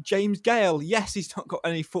lad James Gale. Yes, he's not got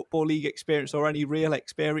any Football League experience or any real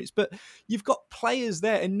experience, but you've got players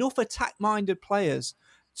there, enough attack-minded players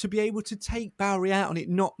to be able to take Bowery out and it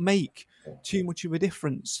not make too much of a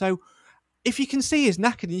difference. So if you can see he's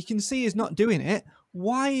knackered and you can see he's not doing it,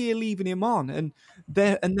 why are you leaving him on? And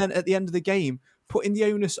then at the end of the game, putting the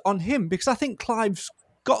onus on him? Because I think Clive's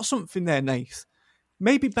got something there, Nath.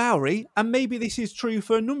 Maybe Bowery, and maybe this is true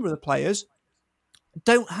for a number of the players,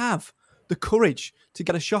 don't have the courage to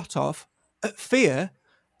get a shot off at fear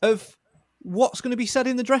of what's going to be said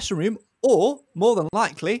in the dressing room, or, more than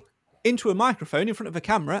likely, into a microphone in front of a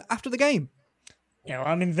camera after the game. Yeah, well,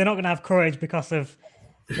 I mean, they're not going to have courage because of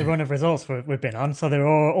the run of results we've been on, so they're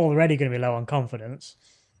already going to be low on confidence.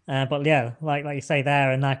 But yeah, like you say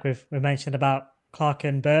there, and like we've mentioned about Clark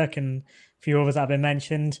and Burke and a few others that have been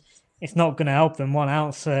mentioned, it's not going to help them 1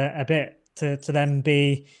 ounce a bit to then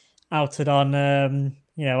be outed on,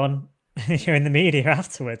 on here in the media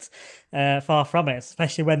afterwards. Far from it,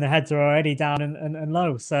 especially when the heads are already down and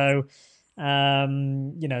low. So,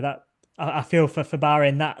 that I feel for Bowery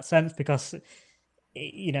in that sense, because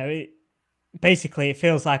basically it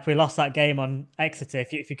feels like we lost that game on Exeter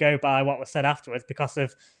if you go by what was said afterwards, because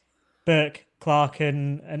of Burke, Clark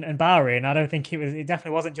and Bowery. And I don't think it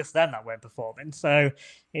definitely wasn't just them that weren't performing. So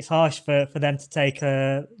it's harsh for them to take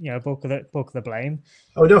bulk of the blame.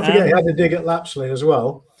 Oh, don't forget he had a dig at Lapsley as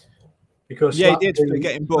well, because he did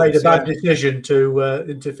get made a bad decision to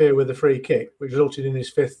interfere with a free kick, which resulted in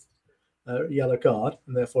his 5th yellow card,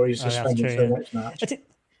 and therefore he's suspended for the next match.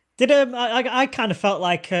 I kind of felt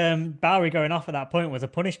like Bowery going off at that point was a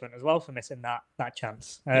punishment as well for missing that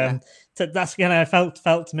chance. So that's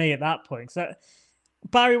felt to me at that point. So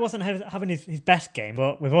Bowery wasn't having his best game,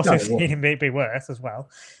 but we've also seen him be worse as well.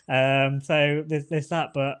 So there's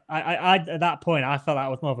that. But I at that point I felt that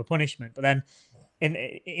was more of a punishment. But then in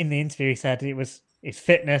the interview he said it was his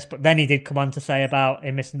fitness. But then he did come on to say about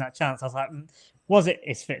him missing that chance. I was like, was it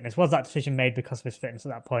his fitness? Was that decision made because of his fitness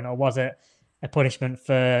at that point, or was it a punishment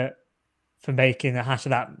for making a hash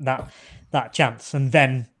of that chance and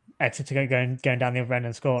then Exeter going down the other end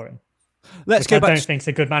and scoring? I don't think it's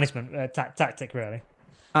a good management tactic, really.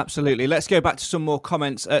 Absolutely. Let's go back to some more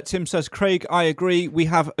comments. Tim says, Craig, I agree. We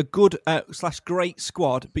have a good / great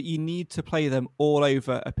squad, but you need to play them all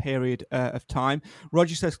over a period of time.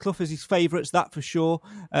 Roger says, Clough is his favourites. That for sure.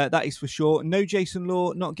 That is for sure. No Jason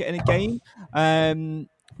Law not getting a game.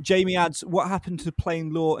 Jamie adds, what happened to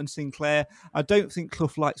playing Law and Sinclair? I don't think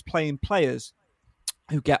Clough likes playing players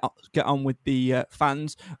who get on with the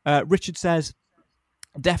fans. Richard says,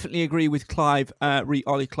 definitely agree with Clive.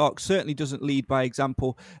 Ollie Clark certainly doesn't lead by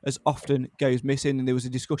example, as often goes missing. And there was a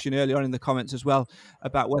discussion earlier on in the comments as well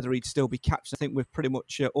about whether he'd still be captain. I think we've pretty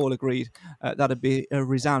much all agreed that'd be a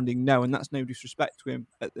resounding no, and that's no disrespect to him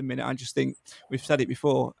at the minute. I just think we've said it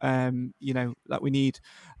before, that we need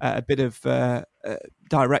a bit of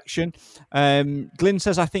direction. Glyn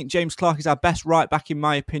says, I think James Clark is our best right back in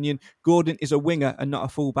my opinion. Gordon is a winger and not a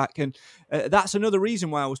fullback, and that's another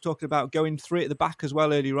reason why I was talking about going 3 at the back as well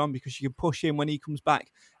earlier on, because you can push him when he comes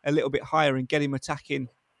back a little bit higher and get him attacking,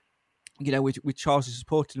 with Charles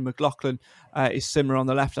supporting and McLaughlin is similar on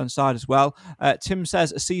the left-hand side as well. Tim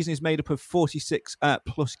says a season is made up of 46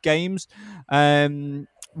 plus games.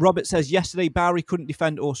 Robert says, yesterday Bowery couldn't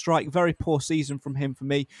defend or strike. Very poor season from him for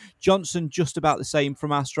me. Johnson, just about the same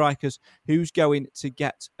from our strikers. Who's going to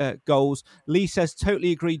get goals? Lee says,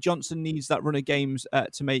 totally agree. Johnson needs that run of games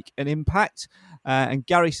to make an impact. And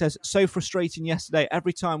Gary says, so frustrating yesterday.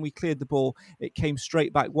 Every time we cleared the ball, it came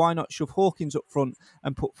straight back. Why not shove Hawkins up front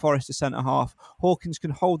and put Forrester centre half? Hawkins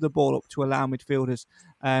can hold the ball up to allow midfielders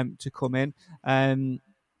to come in.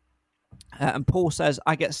 And Paul says,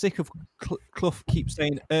 I get sick of Clough keeps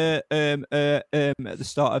saying at the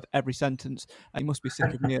start of every sentence. He must be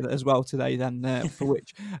sick of me as well today then, for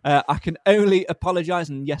which I can only apologise.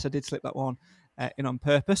 And yes, I did slip that one in on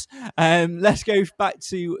purpose. Let's go back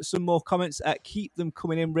to some more comments. Keep them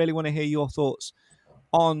coming in. Really want to hear your thoughts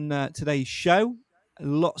on today's show.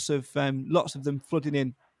 Lots of them flooding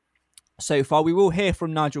in so far. We will hear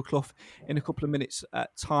from Nigel Clough in a couple of minutes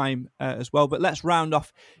time as well, but let's round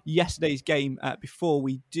off yesterday's game before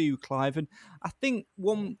we do, Clive. And I think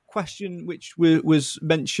one question which was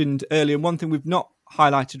mentioned earlier, and one thing we've not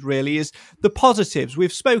highlighted really, is the positives.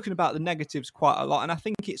 We've spoken about the negatives quite a lot, and I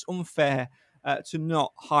think it's unfair to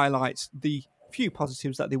not highlight the few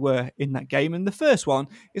positives that there were in that game. And the first one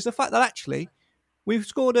is the fact that actually we've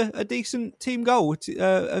scored a decent team goal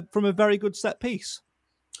from a very good set piece.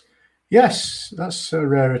 Yes, that's a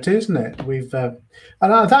rarity, isn't it?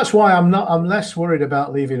 And that's why I'm less worried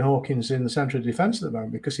about leaving Hawkins in the centre of defence at the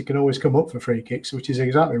moment, because he can always come up for free kicks, which is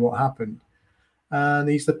exactly what happened. And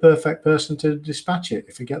he's the perfect person to dispatch it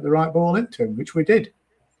if we get the right ball into him, which we did.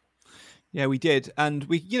 Yeah, we did, and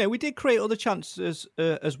we did create other chances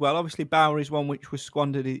as well. Obviously, Bowery's one, which was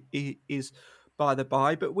squandered, is by the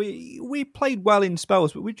by. But we played well in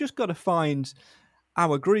spells, but we've just got to find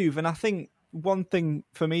our groove. And I think one thing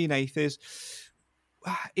for me, Nath, is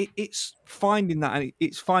it's finding that, and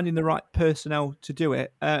it's finding the right personnel to do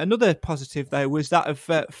it. Another positive, though, was that of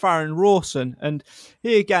Farron Rawson, and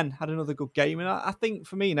he again had another good game. And I think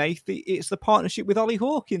for me, Nath, it's the partnership with Ollie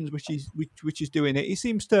Hawkins which is doing it. He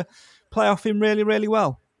seems to play off him really, really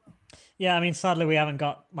well. Yeah, I mean, sadly, we haven't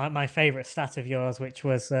got my favourite stat of yours, which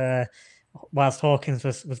was whilst Hawkins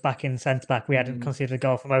was back in centre back, we hadn't conceded a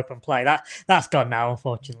goal from open play. That's gone now,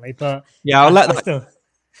 unfortunately. But yeah, I'll let that. Still...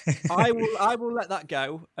 I will let that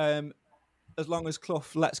go as long as Clough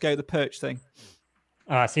lets go the perch thing.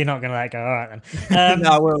 All right, so you're not going to let it go. All right, then.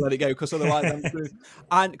 No, I will let it go, because otherwise I'm screwed.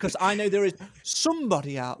 And because I know there is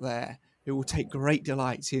somebody out there who will take great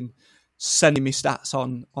delight in sending me stats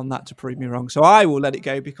on that to prove me wrong. So I will let it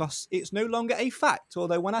go because it's no longer a fact.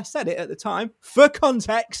 Although when I said it at the time, for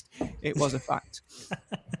context, it was a fact.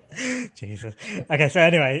 Jesus. Okay, so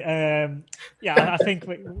anyway, I think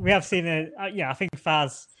we have seen I think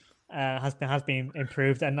Faz has been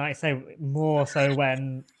improved, and like I say, more so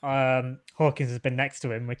when Hawkins has been next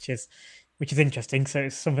to him, which is interesting. So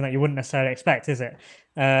it's something that you wouldn't necessarily expect, is it?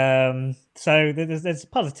 So there's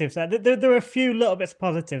positives. There are a few little bits of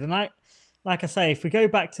positives, and like I say, if we go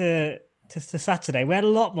back to Saturday, we had a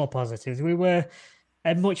lot more positives. We were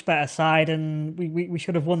a much better side, and we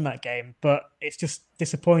should have won that game. But it's just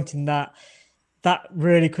disappointing that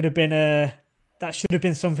really could have been that should have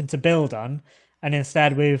been something to build on, and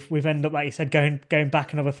instead we've ended up, like you said, going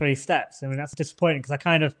back another 3 steps. I mean, that's disappointing, because I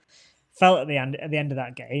kind of felt at the end of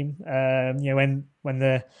that game, when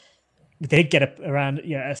we did get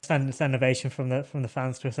a stand ovation from the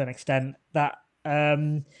fans to a certain extent, that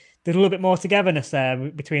there's a little bit more togetherness there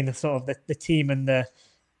between the sort of the team and the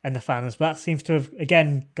fans. But that seems to have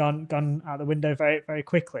again gone out the window very, very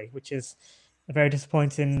quickly, which is very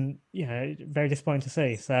disappointing to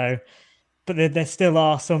see. So, but there still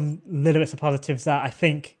are some little bits of positives that I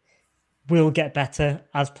think will get better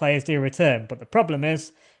as players do return. But the problem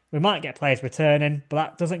is, we might get players returning, but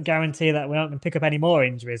that doesn't guarantee that we aren't going to pick up any more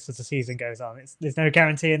injuries as the season goes on. There's no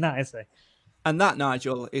guarantee in that, is there? And that,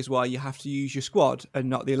 Nigel, is why you have to use your squad and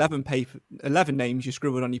not the 11 names you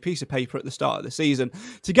scribbled on your piece of paper at the start of the season.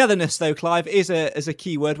 Togetherness, though, Clive, is a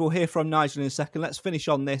key word. We'll hear from Nigel in a second. Let's finish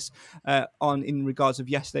on this in regards of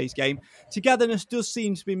yesterday's game. Togetherness does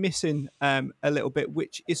seem to be missing a little bit,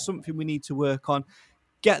 which is something we need to work on.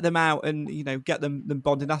 Get them out and get them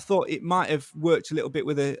bonding. I thought it might have worked a little bit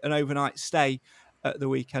with an overnight stay at the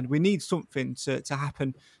weekend. We need something to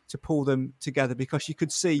happen to pull them together, because you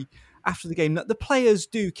could see after the game that the players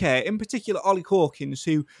do care. In particular, Ollie Hawkins,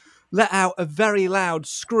 who let out a very loud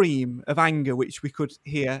scream of anger, which we could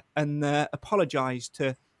hear, and apologised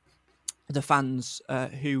to the fans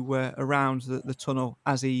who were around the tunnel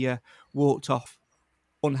as he walked off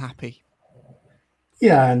unhappy.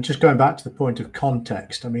 Yeah, and just going back to the point of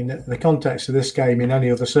context, I mean, the context of this game in any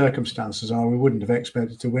other circumstances we wouldn't have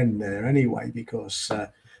expected to win there anyway, because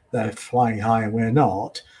they're flying high and we're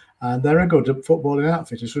not. And they're a good footballing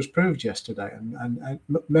outfit, as was proved yesterday. And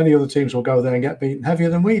many other teams will go there and get beaten heavier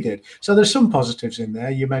than we did. So there's some positives in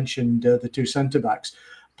there. You mentioned the 2 centre-backs.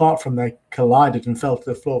 Apart from they collided and fell to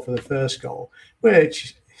the floor for the first goal,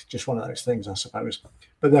 which is just one of those things, I suppose.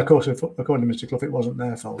 But of course, according to Mr. Clough, it wasn't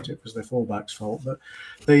their fault; it was their fullback's fault. But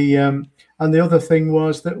and the other thing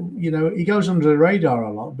was that he goes under the radar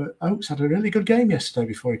a lot. But Oakes had a really good game yesterday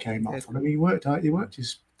before he came off. I mean, he worked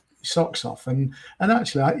his socks off, and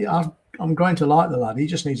actually, I'm going to like the lad. He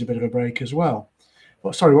just needs a bit of a break as well.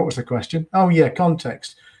 But sorry, what was the question? Oh yeah,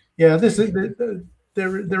 context. Yeah, there's 2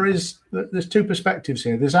 perspectives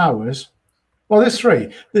here. There's ours. Well, there's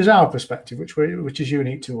 3. There's our perspective, which is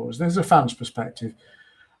unique to us. There's a fan's perspective.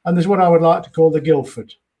 And there's what I would like to call the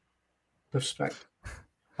Guildford perspective.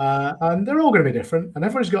 And they're all going to be different, and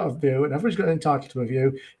everyone's got a view, and everyone's got entitled to a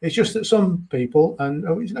view. It's just that some people, and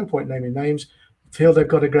there's no point naming names, feel they've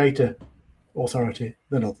got a greater authority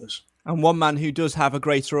than others. And one man who does have a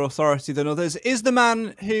greater authority than others is the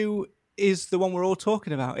man who is the one we're all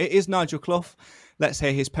talking about. It is Nigel Clough. Let's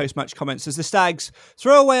hear his post-match comments as the Stags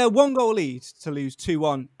throw away a 1-goal lead to lose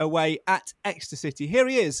 2-1 away at Exeter City. Here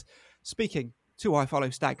he is speaking to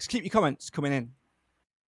iFollow Stags. Keep your comments coming in.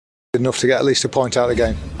 Enough to get at least a point out of the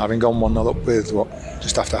game, having gone 1-0 up with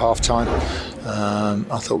just after half time.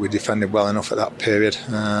 I thought we defended well enough at that period,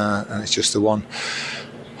 and it's just the one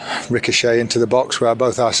ricochet into the box where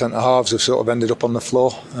both our centre halves have sort of ended up on the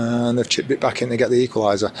floor, and they've chipped it back in to get the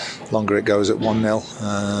equaliser. The longer it goes at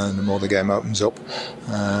 1-0, the more the game opens up,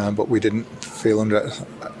 but we didn't feel under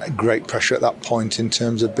great pressure at that point in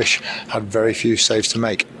terms of Bish had very few saves to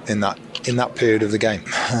make in that period of the game.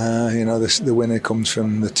 The winner comes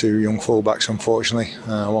from the two young fullbacks, unfortunately.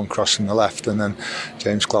 One cross from the left, and then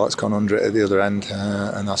James Clark's gone under it at the other end,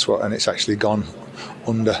 and it's actually gone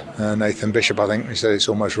under Nathan Bishop. I think he said it's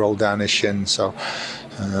almost rolled down his shin, so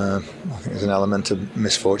I think there's an element of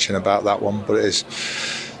misfortune about that one, but it is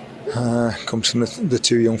comes from the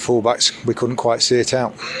two young fullbacks. We couldn't quite see it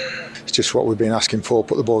out. It's just what we've been asking for: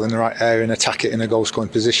 put the ball in the right area and attack it in a goal scoring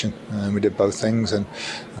position, and we did both things and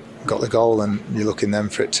got the goal. And you're looking then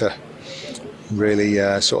for it to really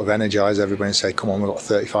sort of energise everybody and say, come on, we've got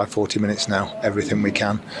 35-40 minutes now, everything we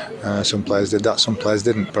can. Some players did that, some players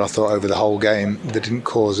didn't, but I thought over the whole game they didn't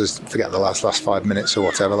cause us, forget the last 5 minutes or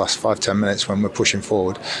whatever, last 5-10 minutes when we're pushing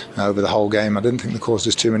forward. Over the whole game I didn't think they caused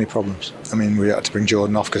us too many problems. I mean, we had to bring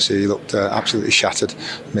Jordan off because he looked absolutely shattered,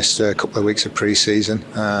 missed a couple of weeks of pre-season,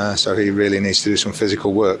 so he really needs to do some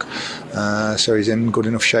physical work, so he's in good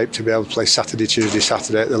enough shape to be able to play Saturday, Tuesday,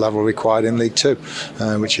 Saturday at the level required in League 2,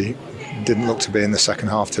 which he didn't look to be in the second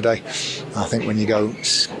half today. I think when you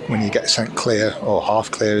get sent clear or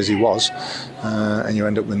half clear as he was, and you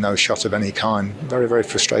end up with no shot of any kind, very, very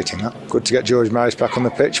frustrating that. Good to get George Maris back on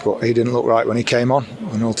the pitch, but he didn't look right when he came on,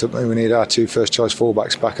 and ultimately we need our two first choice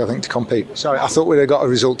fullbacks back, I think, to compete. Sorry, I thought we'd have got a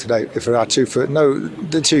result today if our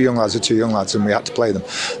the two young lads are two young lads and we had to play them,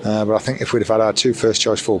 but I think if we'd have had our two first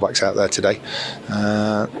choice fullbacks out there today,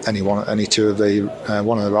 any two of the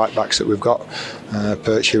one of the right backs that we've got,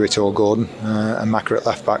 Perch, Hewitt or Gordon, and Macker at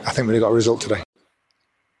left back, I think we'd have got a result today.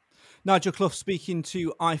 Nigel Clough speaking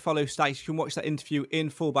to iFollow Stags. You can watch that interview in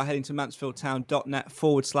full by heading to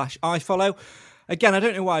mansfieldtown.net/iFollow. Again, I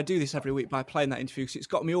don't know why I do this every week by playing that interview, because it's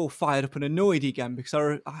got me all fired up and annoyed again, because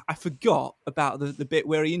I forgot about the bit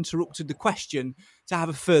where he interrupted the question to have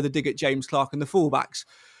a further dig at James Clark and the fullbacks.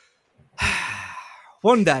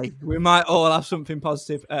 One day we might all have something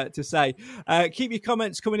positive to say. Keep your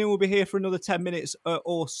comments coming in. We'll be here for another 10 minutes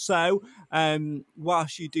or so.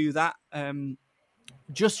 Whilst you do that,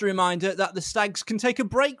 just a reminder that the Stags can take a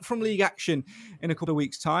break from league action in a couple of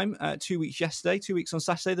weeks' time. 2 weeks yesterday, 2 weeks on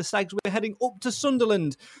Saturday. The Stags were heading up to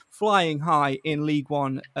Sunderland, flying high in League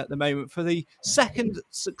One at the moment. For the second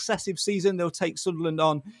successive season, they'll take Sunderland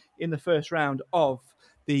on in the first round of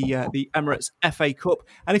the Emirates FA Cup.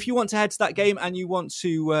 And if you want to head to that game and you want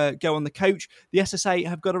to go on the coach, the SSA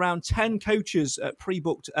have got around 10 coaches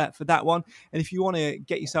pre-booked for that one. And if you want to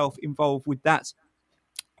get yourself involved with that,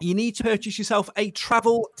 you need to purchase yourself a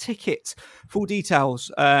travel ticket. Full details,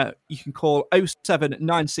 you can call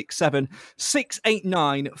 07967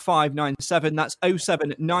 689 597. That's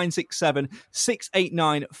 07967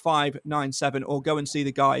 689 597. Or go and see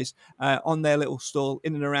the guys on their little stall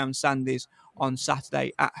in and around Sandys on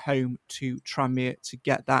Saturday at home to Tranmere to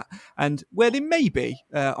get that. And where they may be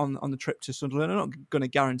on the trip to Sunderland, I'm not going to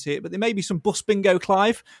guarantee it, but there may be some bus bingo,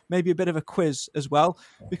 Clive, maybe a bit of a quiz as well.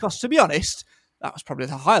 Because to be honest, that was probably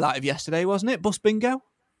the highlight of yesterday, wasn't it? Bus bingo?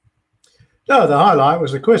 No, the highlight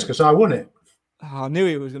was the quiz because I won it. Oh, I knew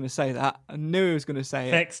he was going to say that. I knew he was going to say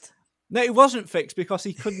it. Fixed. No, it wasn't fixed because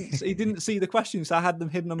he didn't see the questions, so I had them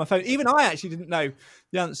hidden on my phone. Even I actually didn't know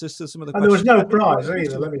the answers to some of the questions. And there was no prize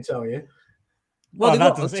either, let me tell you. Well,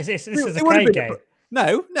 this is a Craig game.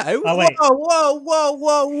 No. Oh, wait.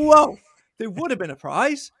 Whoa. There would have been a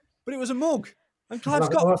prize, but it was a mug. And Clive's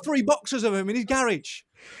got 3 boxes of them in his garage.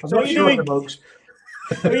 I'm not sure of the mugs.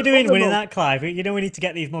 What are you doing winning that, Clive? You know we need to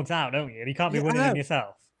get these mugs out, don't you? You can't be winning them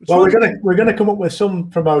yourself. Well, we're gonna come up with some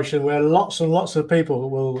promotion where lots and lots of people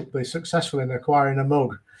will be successful in acquiring a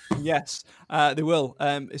mug. Yes, they will,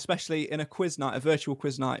 especially in a quiz night, a virtual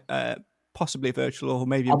quiz night, possibly virtual or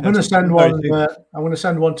maybe. I'm going to send one. I'm going to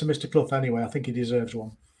send one to Mr. Clough anyway. I think he deserves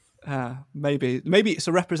one. Maybe it's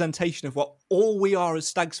a representation of what all we are as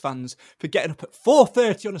Stags fans for getting up at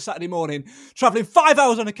 4:30 on a Saturday morning, travelling 5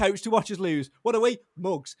 hours on a coach to watch us lose. What are we?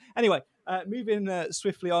 Mugs. Anyway, moving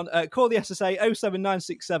swiftly on, call the SSA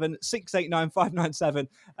 07967 689 597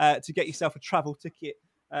 to get yourself a travel ticket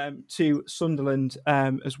to Sunderland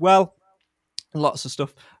as well. Lots of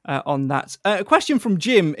stuff on that. A question from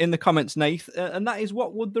Jim in the comments, Nath, and that is,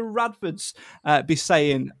 what would the Radfords be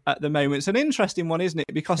saying at the moment? It's an interesting one, isn't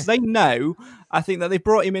it? Because they know, I think, that they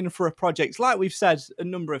brought him in for a project. Like we've said a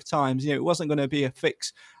number of times, it wasn't going to be a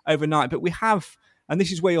fix overnight, but we have, and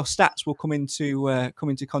this is where your stats will come into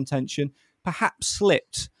contention, perhaps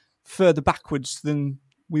slipped further backwards than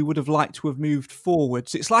we would have liked to have moved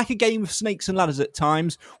forwards. It's like a game of snakes and ladders at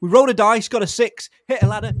times. We rolled a dice, got a 6, hit a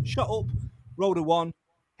ladder, shot up, rolled a 1,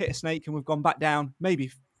 hit a snake, and we've gone back down, maybe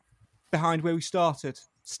behind where we started.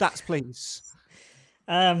 Stats, please.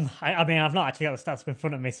 I mean, I've not actually got the stats in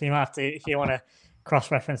front of me, so you might have to, if you want to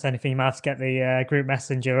cross-reference anything, you might have to get the group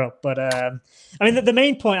messenger up. But I mean, the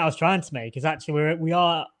main point I was trying to make is actually we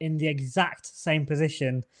are in the exact same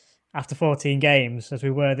position after 14 games as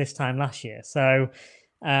we were this time last year. So,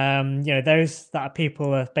 those that are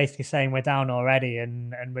people are basically saying we're down already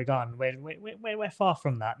and we're gone. We're far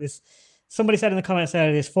from that. Somebody said in the comments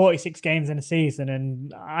earlier, there's 46 games in a season,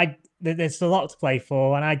 and there's a lot to play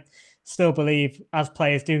for. And I still believe as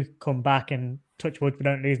players do come back, and touch wood, we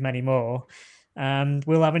don't lose many more,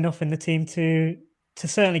 we'll have enough in the team to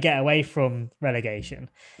certainly get away from relegation.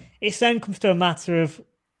 It then comes to a matter of,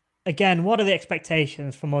 again, what are the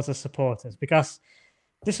expectations from us as supporters? Because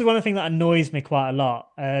this is one of the things that annoys me quite a lot.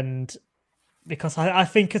 And because I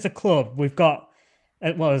think as a club, we've got,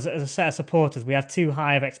 as a set of supporters, we have too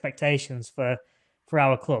high of expectations for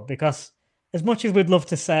our club. Because as much as we'd love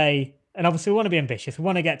to say, and obviously we want to be ambitious, we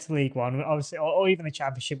want to get to League One, obviously, or even the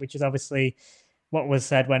Championship, which is obviously what was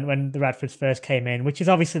said when the Radfords first came in, which is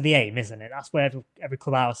obviously the aim, isn't it? That's where every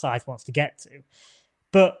club our size wants to get to.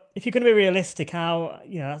 But if you're going to be realistic,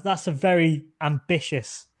 that's a very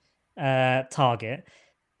ambitious target.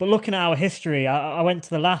 But looking at our history, I went to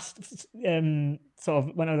the last went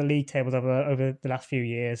over the league tables over the last few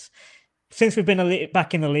years. Since we've been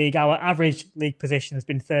back in the league, our average league position has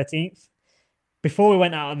been 13th. Before we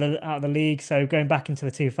went out of the league, so going back into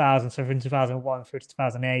the 2000s, so from 2001 through to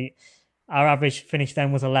 2008, our average finish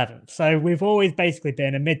then was 11th. So we've always basically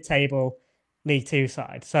been a mid-table League Two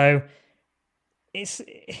side. So it's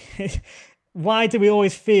why do we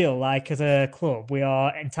always feel like as a club we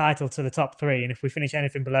are entitled to the top 3, and if we finish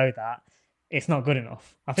anything below that, it's not good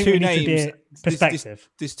enough? I think we need to be perspective.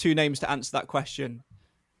 There's 2 names to answer that question.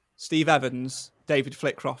 Steve Evans, David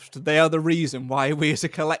Flitcroft. They are the reason why we as a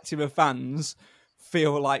collective of fans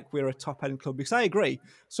feel like we're a top-end club. Because I agree,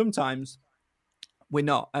 sometimes we're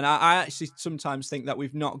not. And I actually sometimes think that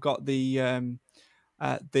we've not got the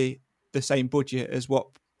same budget as what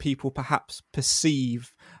people perhaps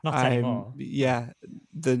perceive. Not anymore.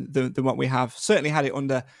 Than what we have. Certainly had it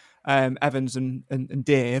under Evans and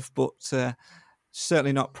Dave, but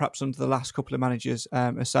certainly not perhaps under the last couple of managers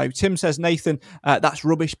or so. Tim says, Nathan, that's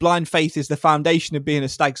rubbish. Blind faith is the foundation of being a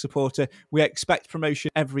Stag supporter. We expect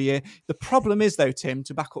promotion every year. The problem is, though, Tim,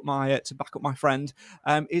 to back up my friend,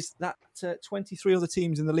 is that 23 other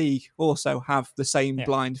teams in the league also have the same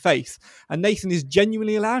blind faith, and Nathan is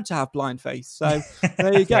genuinely allowed to have blind faith. So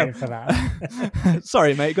there you go. For that.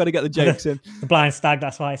 Sorry, mate, got to get the jokes in. The blind stag,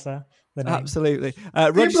 that's why, sir. Absolutely.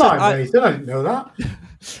 You're blind, Nathan. I didn't know that.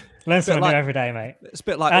 Learn something new every day, mate. It's a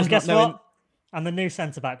bit like, and guess what? I'm the new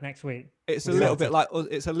centre back next week. It's a little bit like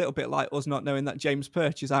us not knowing that James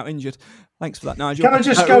Perch is out injured. Thanks for that, Nigel. Can I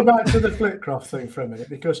just go back to the Flitcroft thing for a minute,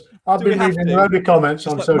 because I've been reading a load of comments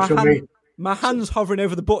on social media. My hand's hovering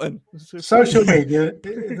over the button. Social media,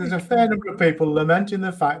 there's a fair number of people lamenting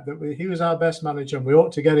the fact that he was our best manager and we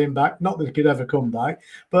ought to get him back. Not that he could ever come back,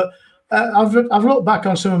 but I've looked back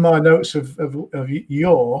on some of my notes of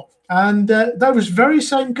your, and those very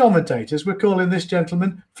same commentators were calling this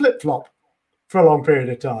gentleman flip-flop for a long period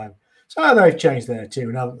of time. So they've changed their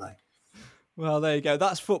tune, haven't they? Well, there you go.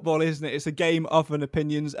 That's football, isn't it? It's a game of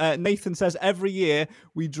opinions. Nathan says, every year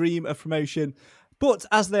we dream of promotion. But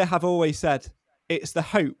as they have always said, it's the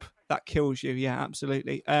hope that kills you. Yeah,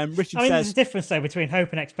 absolutely. Richard says... there's a difference, though, between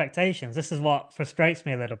hope and expectations. This is what frustrates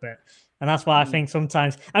me a little bit. And that's why I think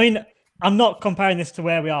sometimes... I'm not comparing this to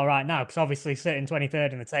where we are right now, because obviously sitting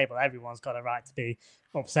 23rd in the table, everyone's got a right to be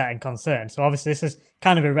upset and concerned. So obviously this is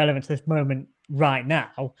kind of irrelevant to this moment right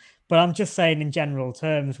now. But I'm just saying in general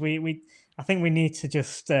terms, I think we need to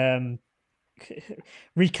just recalculate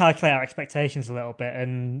our expectations a little bit.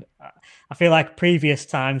 And I feel like previous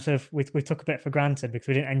times we took a bit for granted because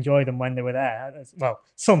we didn't enjoy them when they were there. Well,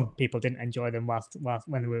 some people didn't enjoy them whilst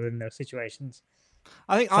when they were in those situations.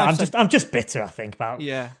 I think I'm just bitter, I think, about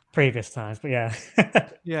previous times, but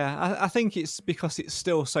I think it's because it's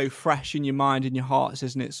still so fresh in your mind and your hearts,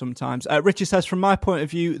 isn't it? Sometimes Richard says, from my point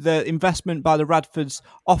of view, the investment by the Radfords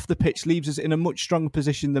off the pitch leaves us in a much stronger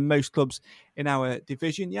position than most clubs in our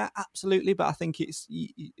division? Yeah, absolutely. But I think it's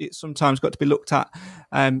sometimes got to be looked at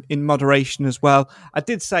in moderation as well. I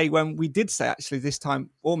did say actually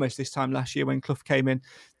almost this time last year when Clough came in,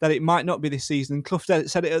 that it might not be this season. And Clough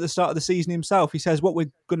said it at the start of the season himself. He says what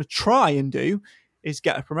we're going to try and do is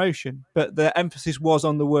get a promotion. But the emphasis was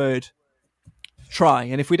on the word try.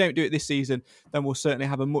 And if we don't do it this season, then we'll certainly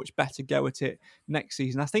have a much better go at it next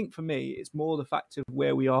season. I think for me, it's more the fact of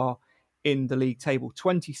where we are in the league table.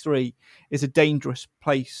 23 is a dangerous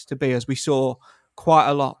place to be, as we saw quite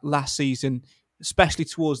a lot last season, especially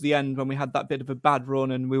towards the end when we had that bit of a bad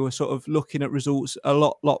run and we were sort of looking at results a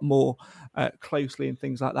lot more closely and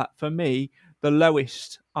things like that. For me, the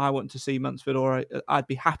lowest I want to see Mansfield, or I'd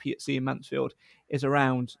be happy at seeing Mansfield, is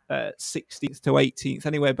around 16th to 18th.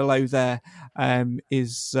 Anywhere below there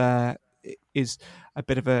is a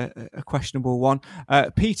bit of a questionable one.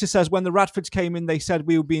 Peter says, when the Radfords came in, they said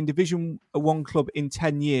we will be in Division 1 club in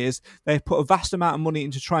 10 years. They've put a vast amount of money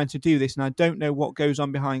into trying to do this, and I don't know what goes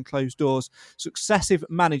on behind closed doors. Successive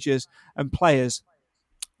managers and players,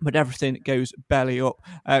 but everything goes belly up.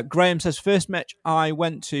 Graham says, first match I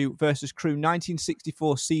went to versus Crewe,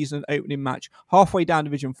 1964 season opening match, halfway down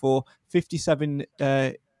Division 4, 57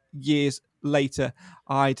 years later,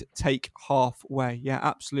 I'd take halfway. Yeah,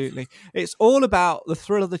 absolutely. It's all about the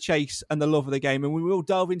thrill of the chase and the love of the game, and we will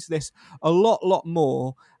delve into this a lot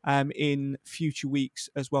more in future weeks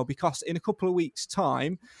as well, because in a couple of weeks'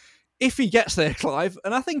 time, if he gets there, Clive,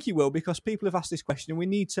 and I think he will, because people have asked this question and we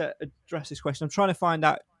need to address this question. I'm trying to find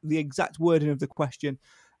out the exact wording of the question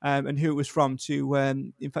and who it was from to,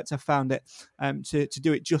 in fact, I found it, to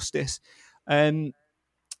do it justice.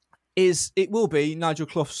 It will be Nigel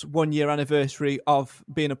Clough's 1 year anniversary of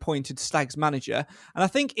being appointed Stags manager. And I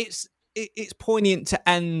think it's poignant to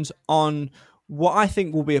end on what I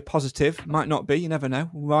think will be a positive. Might not be, you never know.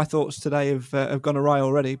 My thoughts today have gone awry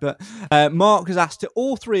already. But Mark has asked to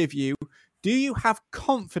all three of you, do you have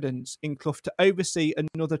confidence in Clough to oversee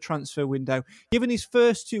another transfer window? Given his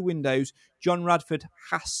first two windows, John Radford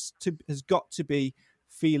has got to be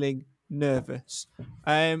feeling nervous.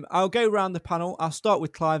 I'll go around the panel. I'll start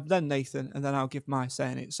with Clive, then Nathan, and then I'll give my say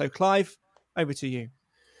in it. So Clive, over to you.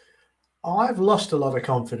 I've lost a lot of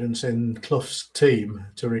confidence in Clough's team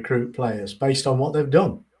to recruit players based on what they've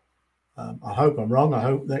done. I hope I'm wrong. I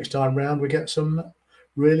hope next time round we get some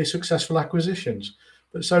really successful acquisitions.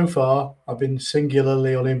 But so far, I've been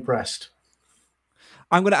singularly unimpressed.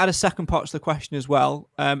 I'm going to add a second part to the question as well,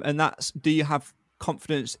 and that's, do you have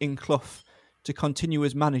confidence in Clough to continue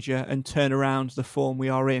as manager and turn around the form we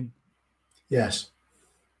are in? Yes.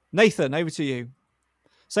 Nathan, over to you.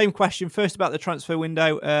 Same question, first about the transfer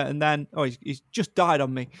window, and then he's just died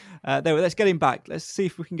on me. Let's get him back. Let's see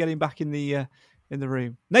if we can get him back in the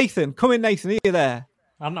room. Nathan, come in. Nathan, are you there?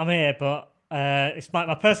 I'm here, but it's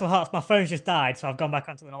my personal heart. My phone's just died, so I've gone back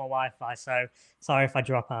onto the normal Wi-Fi. So sorry if I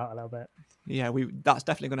drop out a little bit. Yeah, that's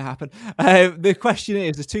definitely going to happen. The question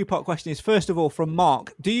is, the two-part question is, first of all, from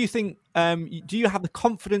Mark, do you think, do you have the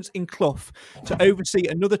confidence in Clough to oversee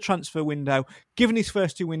another transfer window? Given his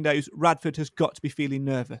first two windows, Radford has got to be feeling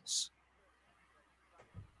nervous.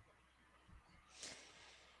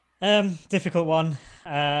 Difficult one.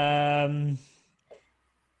 I'm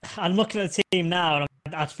looking at the team now,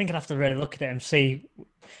 and I think I'd have to really look at it and see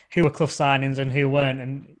who were Clough signings and who weren't.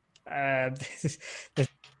 And there's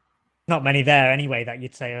not many there anyway that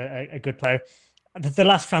you'd say are a good player. The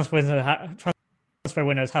last transfer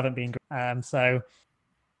windows haven't been great. So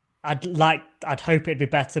I'd hope it'd be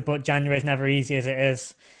better, but January is never easy as it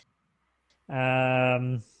is.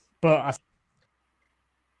 But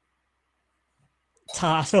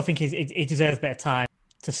I still think he deserves a bit of time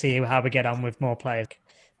to see how we get on with more players.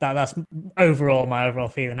 That's my overall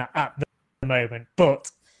feeling at the moment.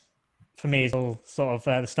 But for me, it's all sort of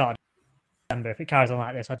the start of December. If it carries on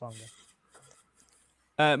like this, I'd longer.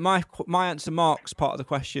 My answer, Mark's part of the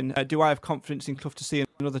question, do I have confidence in Clough to see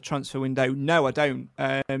another transfer window? No, I don't.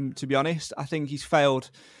 To be honest, I think he's failed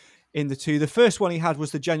in the two. The first one he had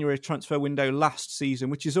was the January transfer window last season,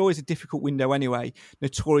 which is always a difficult window anyway,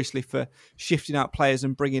 notoriously for shifting out players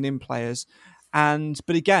and bringing in players.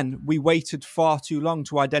 But again, we waited far too long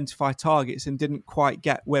to identify targets and didn't quite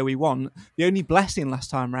get where we want. The only blessing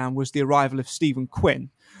last time around was the arrival of Stephen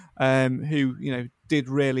Quinn, who did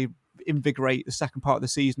really invigorate the second part of the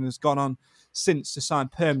season, has gone on since to sign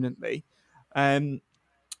permanently.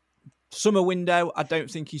 Summer window, I don't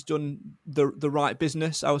think he's done the right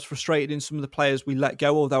business. I was frustrated in some of the players we let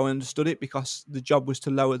go, although I understood it because the job was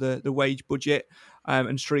to lower the wage budget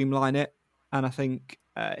and streamline it. And I think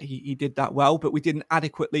he did that well, but we didn't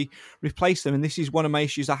adequately replace them. And this is one of my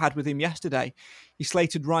issues I had with him yesterday. He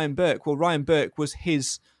slated Ryan Burke. Well, Ryan Burke was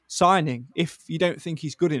his signing. If you don't think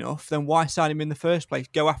he's good enough, then why sign him in the first place?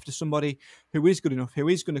 Go after somebody who is good enough, who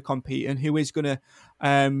is going to compete, and who is going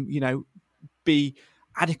to, be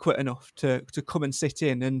adequate enough to come and sit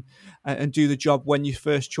in and do the job when your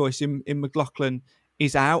first choice in McLaughlin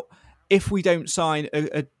is out. If we don't sign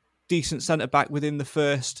a decent centre back within the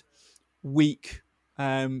first week /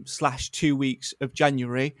 2 weeks of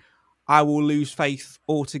January, I will lose faith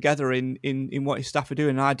altogether in what his staff are doing.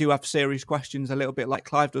 And I do have serious questions, a little bit like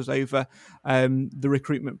Clive does, over the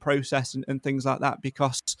recruitment process and things like that,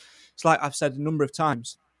 because it's like I've said a number of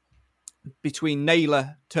times, between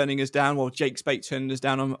Naylor turning us down, well, Jake Spate turning us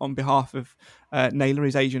down on behalf of Naylor,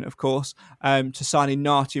 his agent, of course, to signing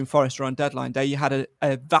Narty and Forrester on deadline day, you had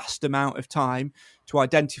a vast amount of time to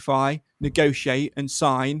identify, negotiate and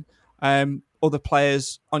sign other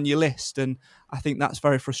players on your list. And I think that's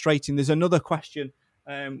very frustrating. There's another question,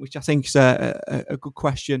 which I think is a good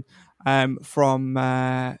question from,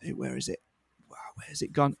 where is it? Wow, where has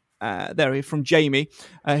it gone? There, from Jamie,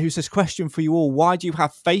 who says, question for you all. Why do you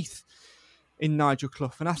have faith in Nigel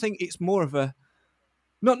Clough? And I think it's more of a,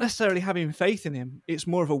 not necessarily having faith in him, it's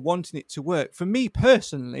more of a wanting it to work. For me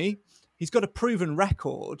personally, he's got a proven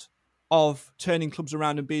record of turning clubs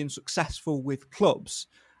around and being successful with clubs.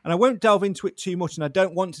 And I won't delve into it too much, and I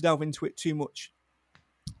don't want to delve into it too much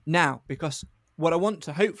now, because what I want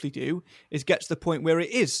to hopefully do is get to the point where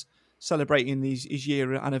it is celebrating his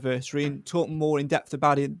year anniversary and talk more in depth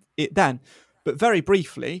about it then. But very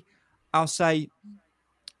briefly, I'll say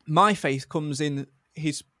my faith comes in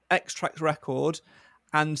his extract record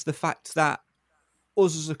and the fact that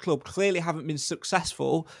us as a club clearly haven't been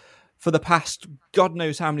successful for the past God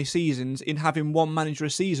knows how many seasons in having one manager a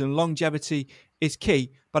season. Longevity is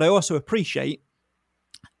key, but I also appreciate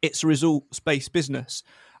it's a results-based business.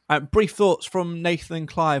 Brief thoughts from Nathan and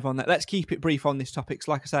Clive on that. Let's keep it brief on this topic.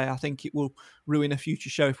 Like I say, I think it will ruin a future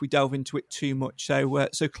show if we delve into it too much.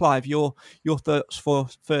 So Clive, your thoughts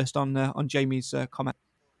first on Jamie's comment.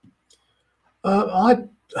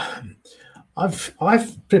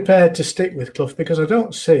 I've prepared to stick with Clough because I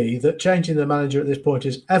don't see that changing the manager at this point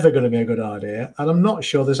is ever going to be a good idea, and I'm not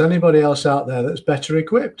sure there's anybody else out there that's better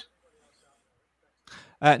equipped.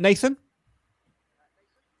 Nathan?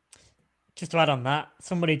 Just to add on that,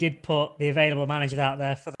 somebody did put the available managers out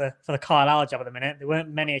there for the Carlisle job at the minute. There weren't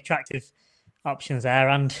many attractive options there,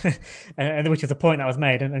 and which is the point that was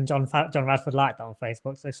made. And John Radford liked that on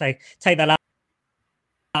Facebook. So take that out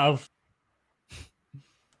of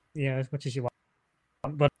as much as you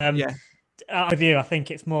want. But out of you, I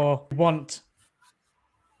think it's more want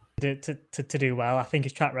to do well. I think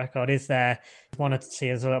his track record is there. Wanted to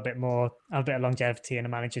see us a little bit more, have a bit of longevity in a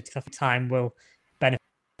manager, because I think time will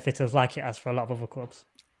benefit us like it has for a lot of other clubs.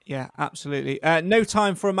 Yeah, absolutely. No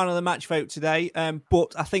time for a man of the match vote today,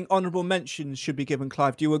 but I think honourable mentions should be given.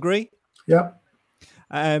 Clive, do you agree? Yeah.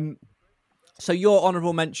 So your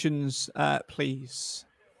honourable mentions, please.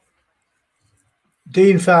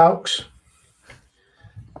 Dean Fowkes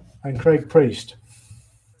and Craig Priest.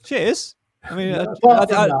 Cheers. I mean,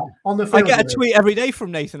 on the field, I get a tweet every day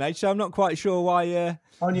from Nathan Edge, so I'm not quite sure why.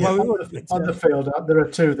 On the field, there are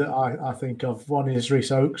two that I think of. One is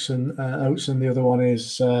Rhys Oates, and the other one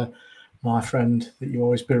is my friend that you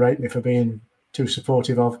always berate me for being too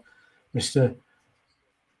supportive of, Mr.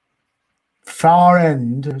 Far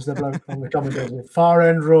End, as the bloke on the commentators, Far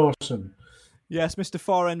End Rawson. Yes, Mr.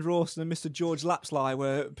 Far End Rawson and Mr. George Lapsley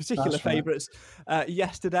were particular favourites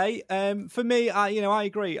yesterday. For me, I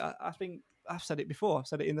agree. I think I've said it before. I've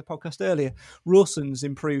said it in the podcast earlier. Rawson's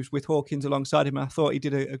improved with Hawkins alongside him. I thought he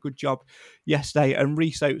did a good job yesterday. And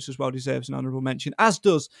Rhys Oates as well deserves an honourable mention, as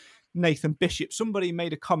does Nathan Bishop. Somebody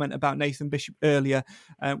made a comment about Nathan Bishop earlier,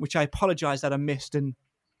 which I apologise that I missed. And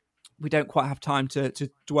we don't quite have time to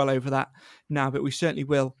dwell over that now, but we certainly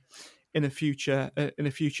will in a future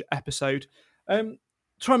episode.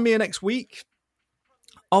 Tranmere next week.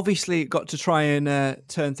 Obviously, got to try and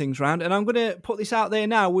turn things around. And I'm going to put this out there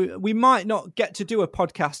now. We might not get to do a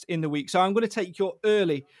podcast in the week. So I'm going to take your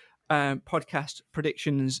early podcast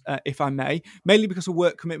predictions, if I may. Mainly because of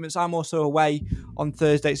work commitments. I'm also away on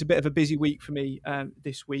Thursday. It's a bit of a busy week for me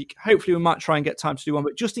this week. Hopefully, we might try and get time to do one.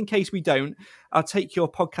 But just in case we don't, I'll take your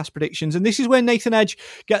podcast predictions. And this is where Nathan Edge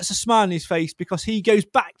gets a smile on his face, because he goes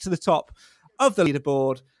back to the top of the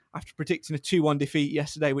leaderboard after predicting a 2-1 defeat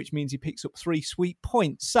yesterday, which means he picks up 3 sweet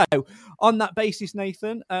points. So, on that basis,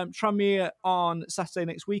 Nathan, Tranmere on Saturday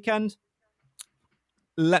next weekend.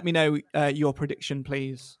 Let me know your prediction,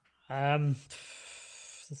 please. My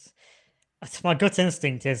gut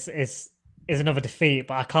instinct is another defeat,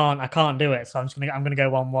 but I can't do it. So I'm gonna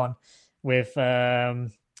go 1-1 with.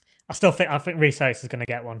 I think Rhys Oates is going to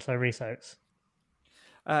get one. So Rhys Oates.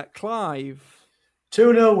 Clive.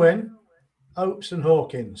 2-0 win, Oates and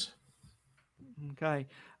Hawkins. Okay.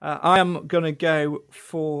 I am going to go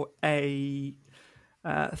for a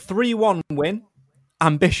 3-1 win.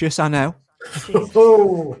 Ambitious, I know.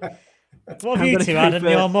 Oh, What have you two had in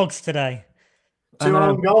your mugs today? 2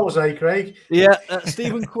 own goals, Craig? Yeah,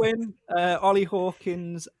 Stephen Quinn, Ollie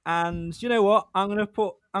Hawkins, and you know what? I'm going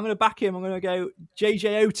to back him. I'm going to go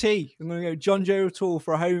JJOT. I'm going to go John Joe O'Toole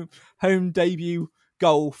for a home debut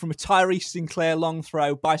goal from a Tyree Sinclair long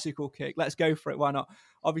throw bicycle kick. Let's go for it. Why not?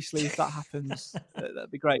 Obviously, if that happens,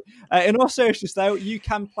 that'd be great. In all seriousness, though, you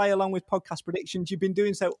can play along with podcast predictions. You've been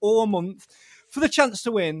doing so all month for the chance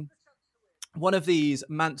to win one of these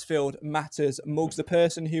Mansfield Matters mugs. The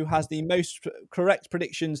person who has the most correct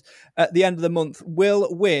predictions at the end of the month will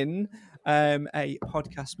win a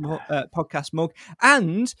podcast mug.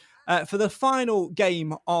 And for the final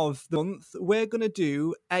game of the month, we're going to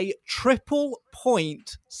do a triple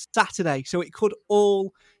point Saturday. So it could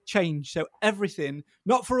all change. So everything,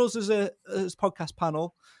 not for us as podcast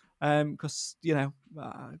panel, because, I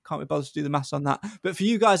can't be bothered to do the maths on that. But for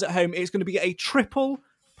you guys at home, it's going to be a triple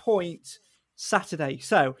point Saturday.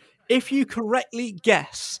 So if you correctly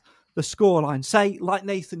guess the scoreline, say like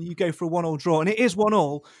Nathan, you go for a 1-1 draw and it is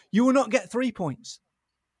 1-1, you will not get 3 points.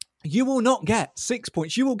 You will not get 6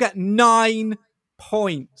 points. You will get 9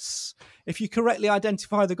 points. If you correctly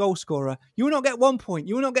identify the goal scorer, you will not get 1 point.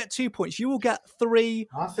 You will not get 2 points. You will get 3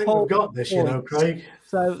 I think we've got this, points. Craig.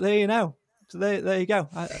 So there you know. So there you go.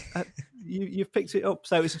 You've picked it up.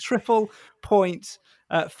 So it's a triple point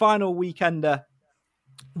final weekender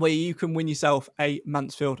where you can win yourself a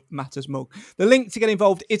Mansfield Matters mug. The link to get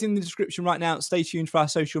involved is in the description right now. Stay tuned for our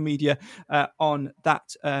social media on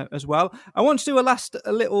that as well. I want to do a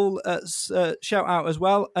little shout out as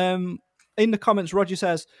well. In the comments, Roger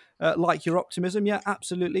says, like your optimism. Yeah,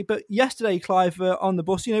 absolutely. But yesterday, Clive, on the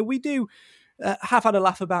bus, we do have had a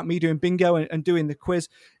laugh about me doing bingo and doing the quiz.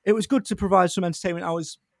 It was good to provide some entertainment. I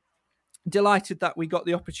was delighted that we got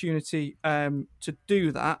the opportunity to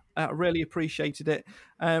do that. Really appreciated it.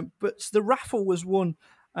 But the raffle was won,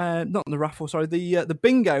 the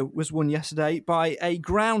bingo was won yesterday by a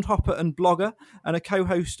groundhopper and blogger and a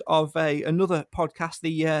co-host of another podcast,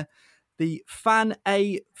 the Fan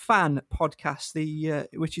podcast,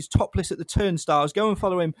 which is Topless at the Turnstiles. Go and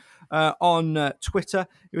follow him on Twitter.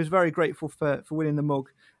 He was very grateful for winning the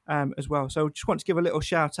mug as well. So just want to give a little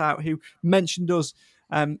shout out who mentioned us,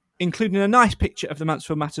 including a nice picture of the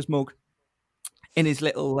Mansfield Matters mug in his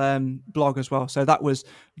little blog as well. So that was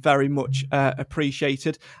very much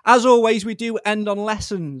appreciated. As always, we do end on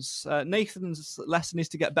lessons. Nathan's lesson is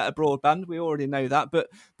to get better broadband. We already know that, but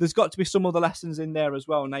there's got to be some other lessons in there as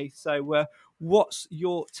well, Nath. So what's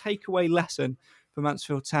your takeaway lesson for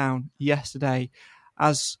Mansfield Town yesterday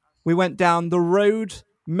as we went down the road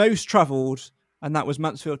most travelled, and that was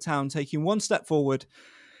Mansfield Town taking one step forward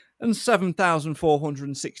and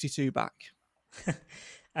 7,462 back?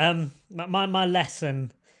 My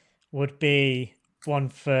lesson would be one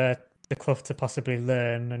for the club to possibly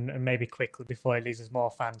learn and maybe quickly before it loses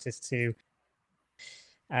more fans is to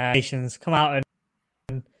nations come out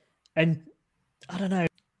and I don't know,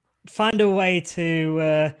 find a way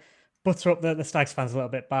to butter up the Stags fans a little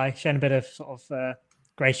bit by showing a bit of sort of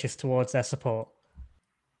gracious towards their support.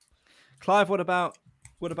 Clive, what about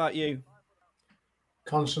you?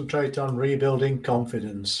 Concentrate on rebuilding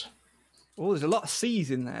confidence. Oh, there's a lot of C's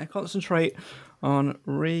in there. Concentrate on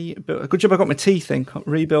rebuild. Good job I got my teeth in.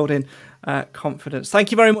 Rebuilding confidence.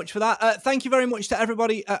 Thank you very much for that. Thank you very much to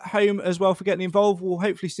everybody at home as well for getting involved. We'll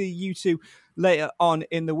hopefully see you two later on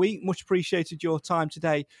in the week. Much appreciated your time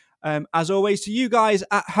today. As always, to you guys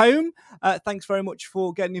at home, thanks very much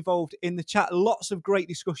for getting involved in the chat. Lots of great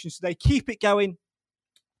discussions today. Keep it going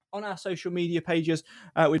on our social media pages.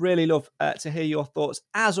 We'd really love to hear your thoughts,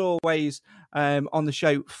 as always, on the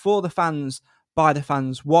show for the fans, by the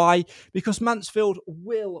fans. Why? Because Mansfield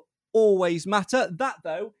will always matter. That,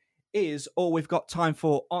 though, is all we've got time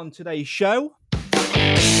for on today's show.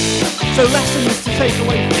 So lessons to take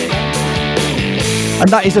away from it. And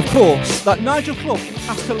that is, of course, that Nigel Clough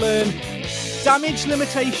has to learn damage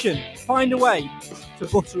limitation. Find a way to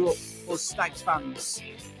butter up us Stags fans.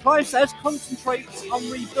 Clive says concentrate on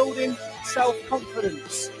rebuilding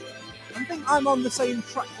self-confidence. I think I'm on the same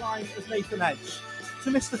track line as Nathan Edge. To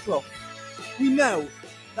Mr. Clough, we know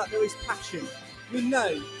that there is passion. We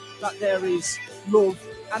know that there is love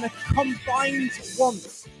and a combined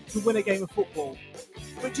want to win a game of football.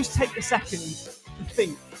 But just take a second to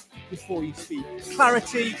think before you speak.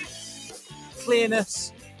 Clarity,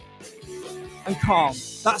 clearness, and calm.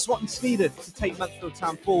 That's what's needed to take Mansfield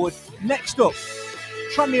Town forward. Next up,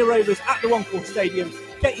 Tranmere Rovers at the One Call Stadium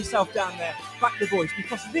get yourself down there, back the boys,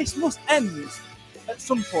 because this must end at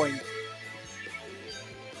some point.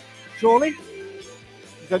 Surely?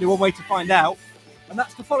 There's only one way to find out, and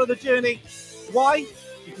that's to follow the journey. Why?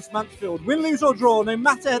 Because Mansfield, win, lose or draw, no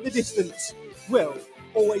matter the distance, will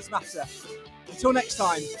always matter. Until next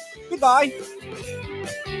time, goodbye.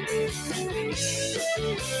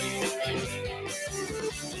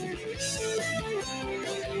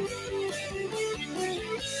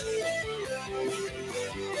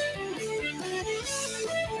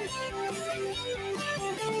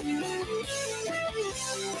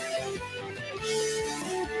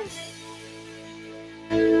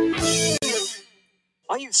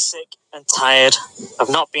 Are you sick and tired of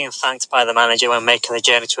not being thanked by the manager when making the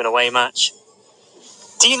journey to an away match?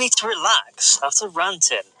 Do you need to relax after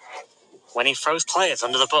ranting when he throws players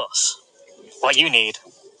under the bus? What you need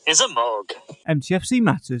is a mug.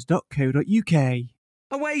 mtfcmatters.co.uk.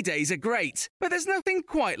 Away days are great, but there's nothing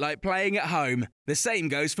quite like playing at home. The same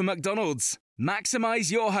goes for McDonald's.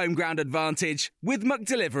 Maximise your home ground advantage with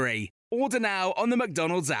McDelivery. Order now on the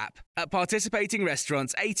McDonald's app. At participating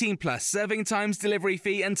restaurants, 18 plus, serving times, delivery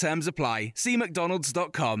fee and terms apply. See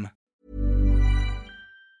mcdonalds.com.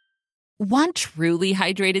 Want truly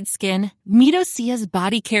hydrated skin? Meet Osea's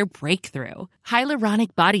Body Care Breakthrough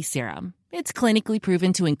Hyaluronic Body Serum. It's clinically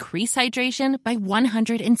proven to increase hydration by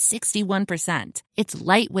 161%. It's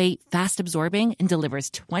lightweight, fast-absorbing, and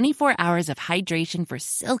delivers 24 hours of hydration for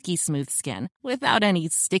silky smooth skin without any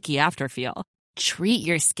sticky afterfeel. Treat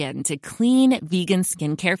your skin to clean, vegan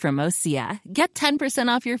skincare from Osea. Get 10%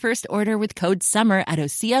 off your first order with code SUMMER at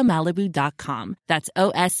OseaMalibu.com. That's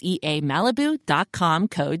OSEA Malibu.com,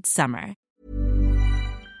 code SUMMER.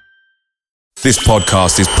 This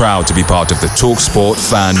podcast is proud to be part of the TalkSport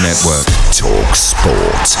Fan Network.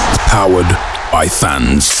 TalkSport. Powered by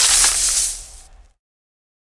fans.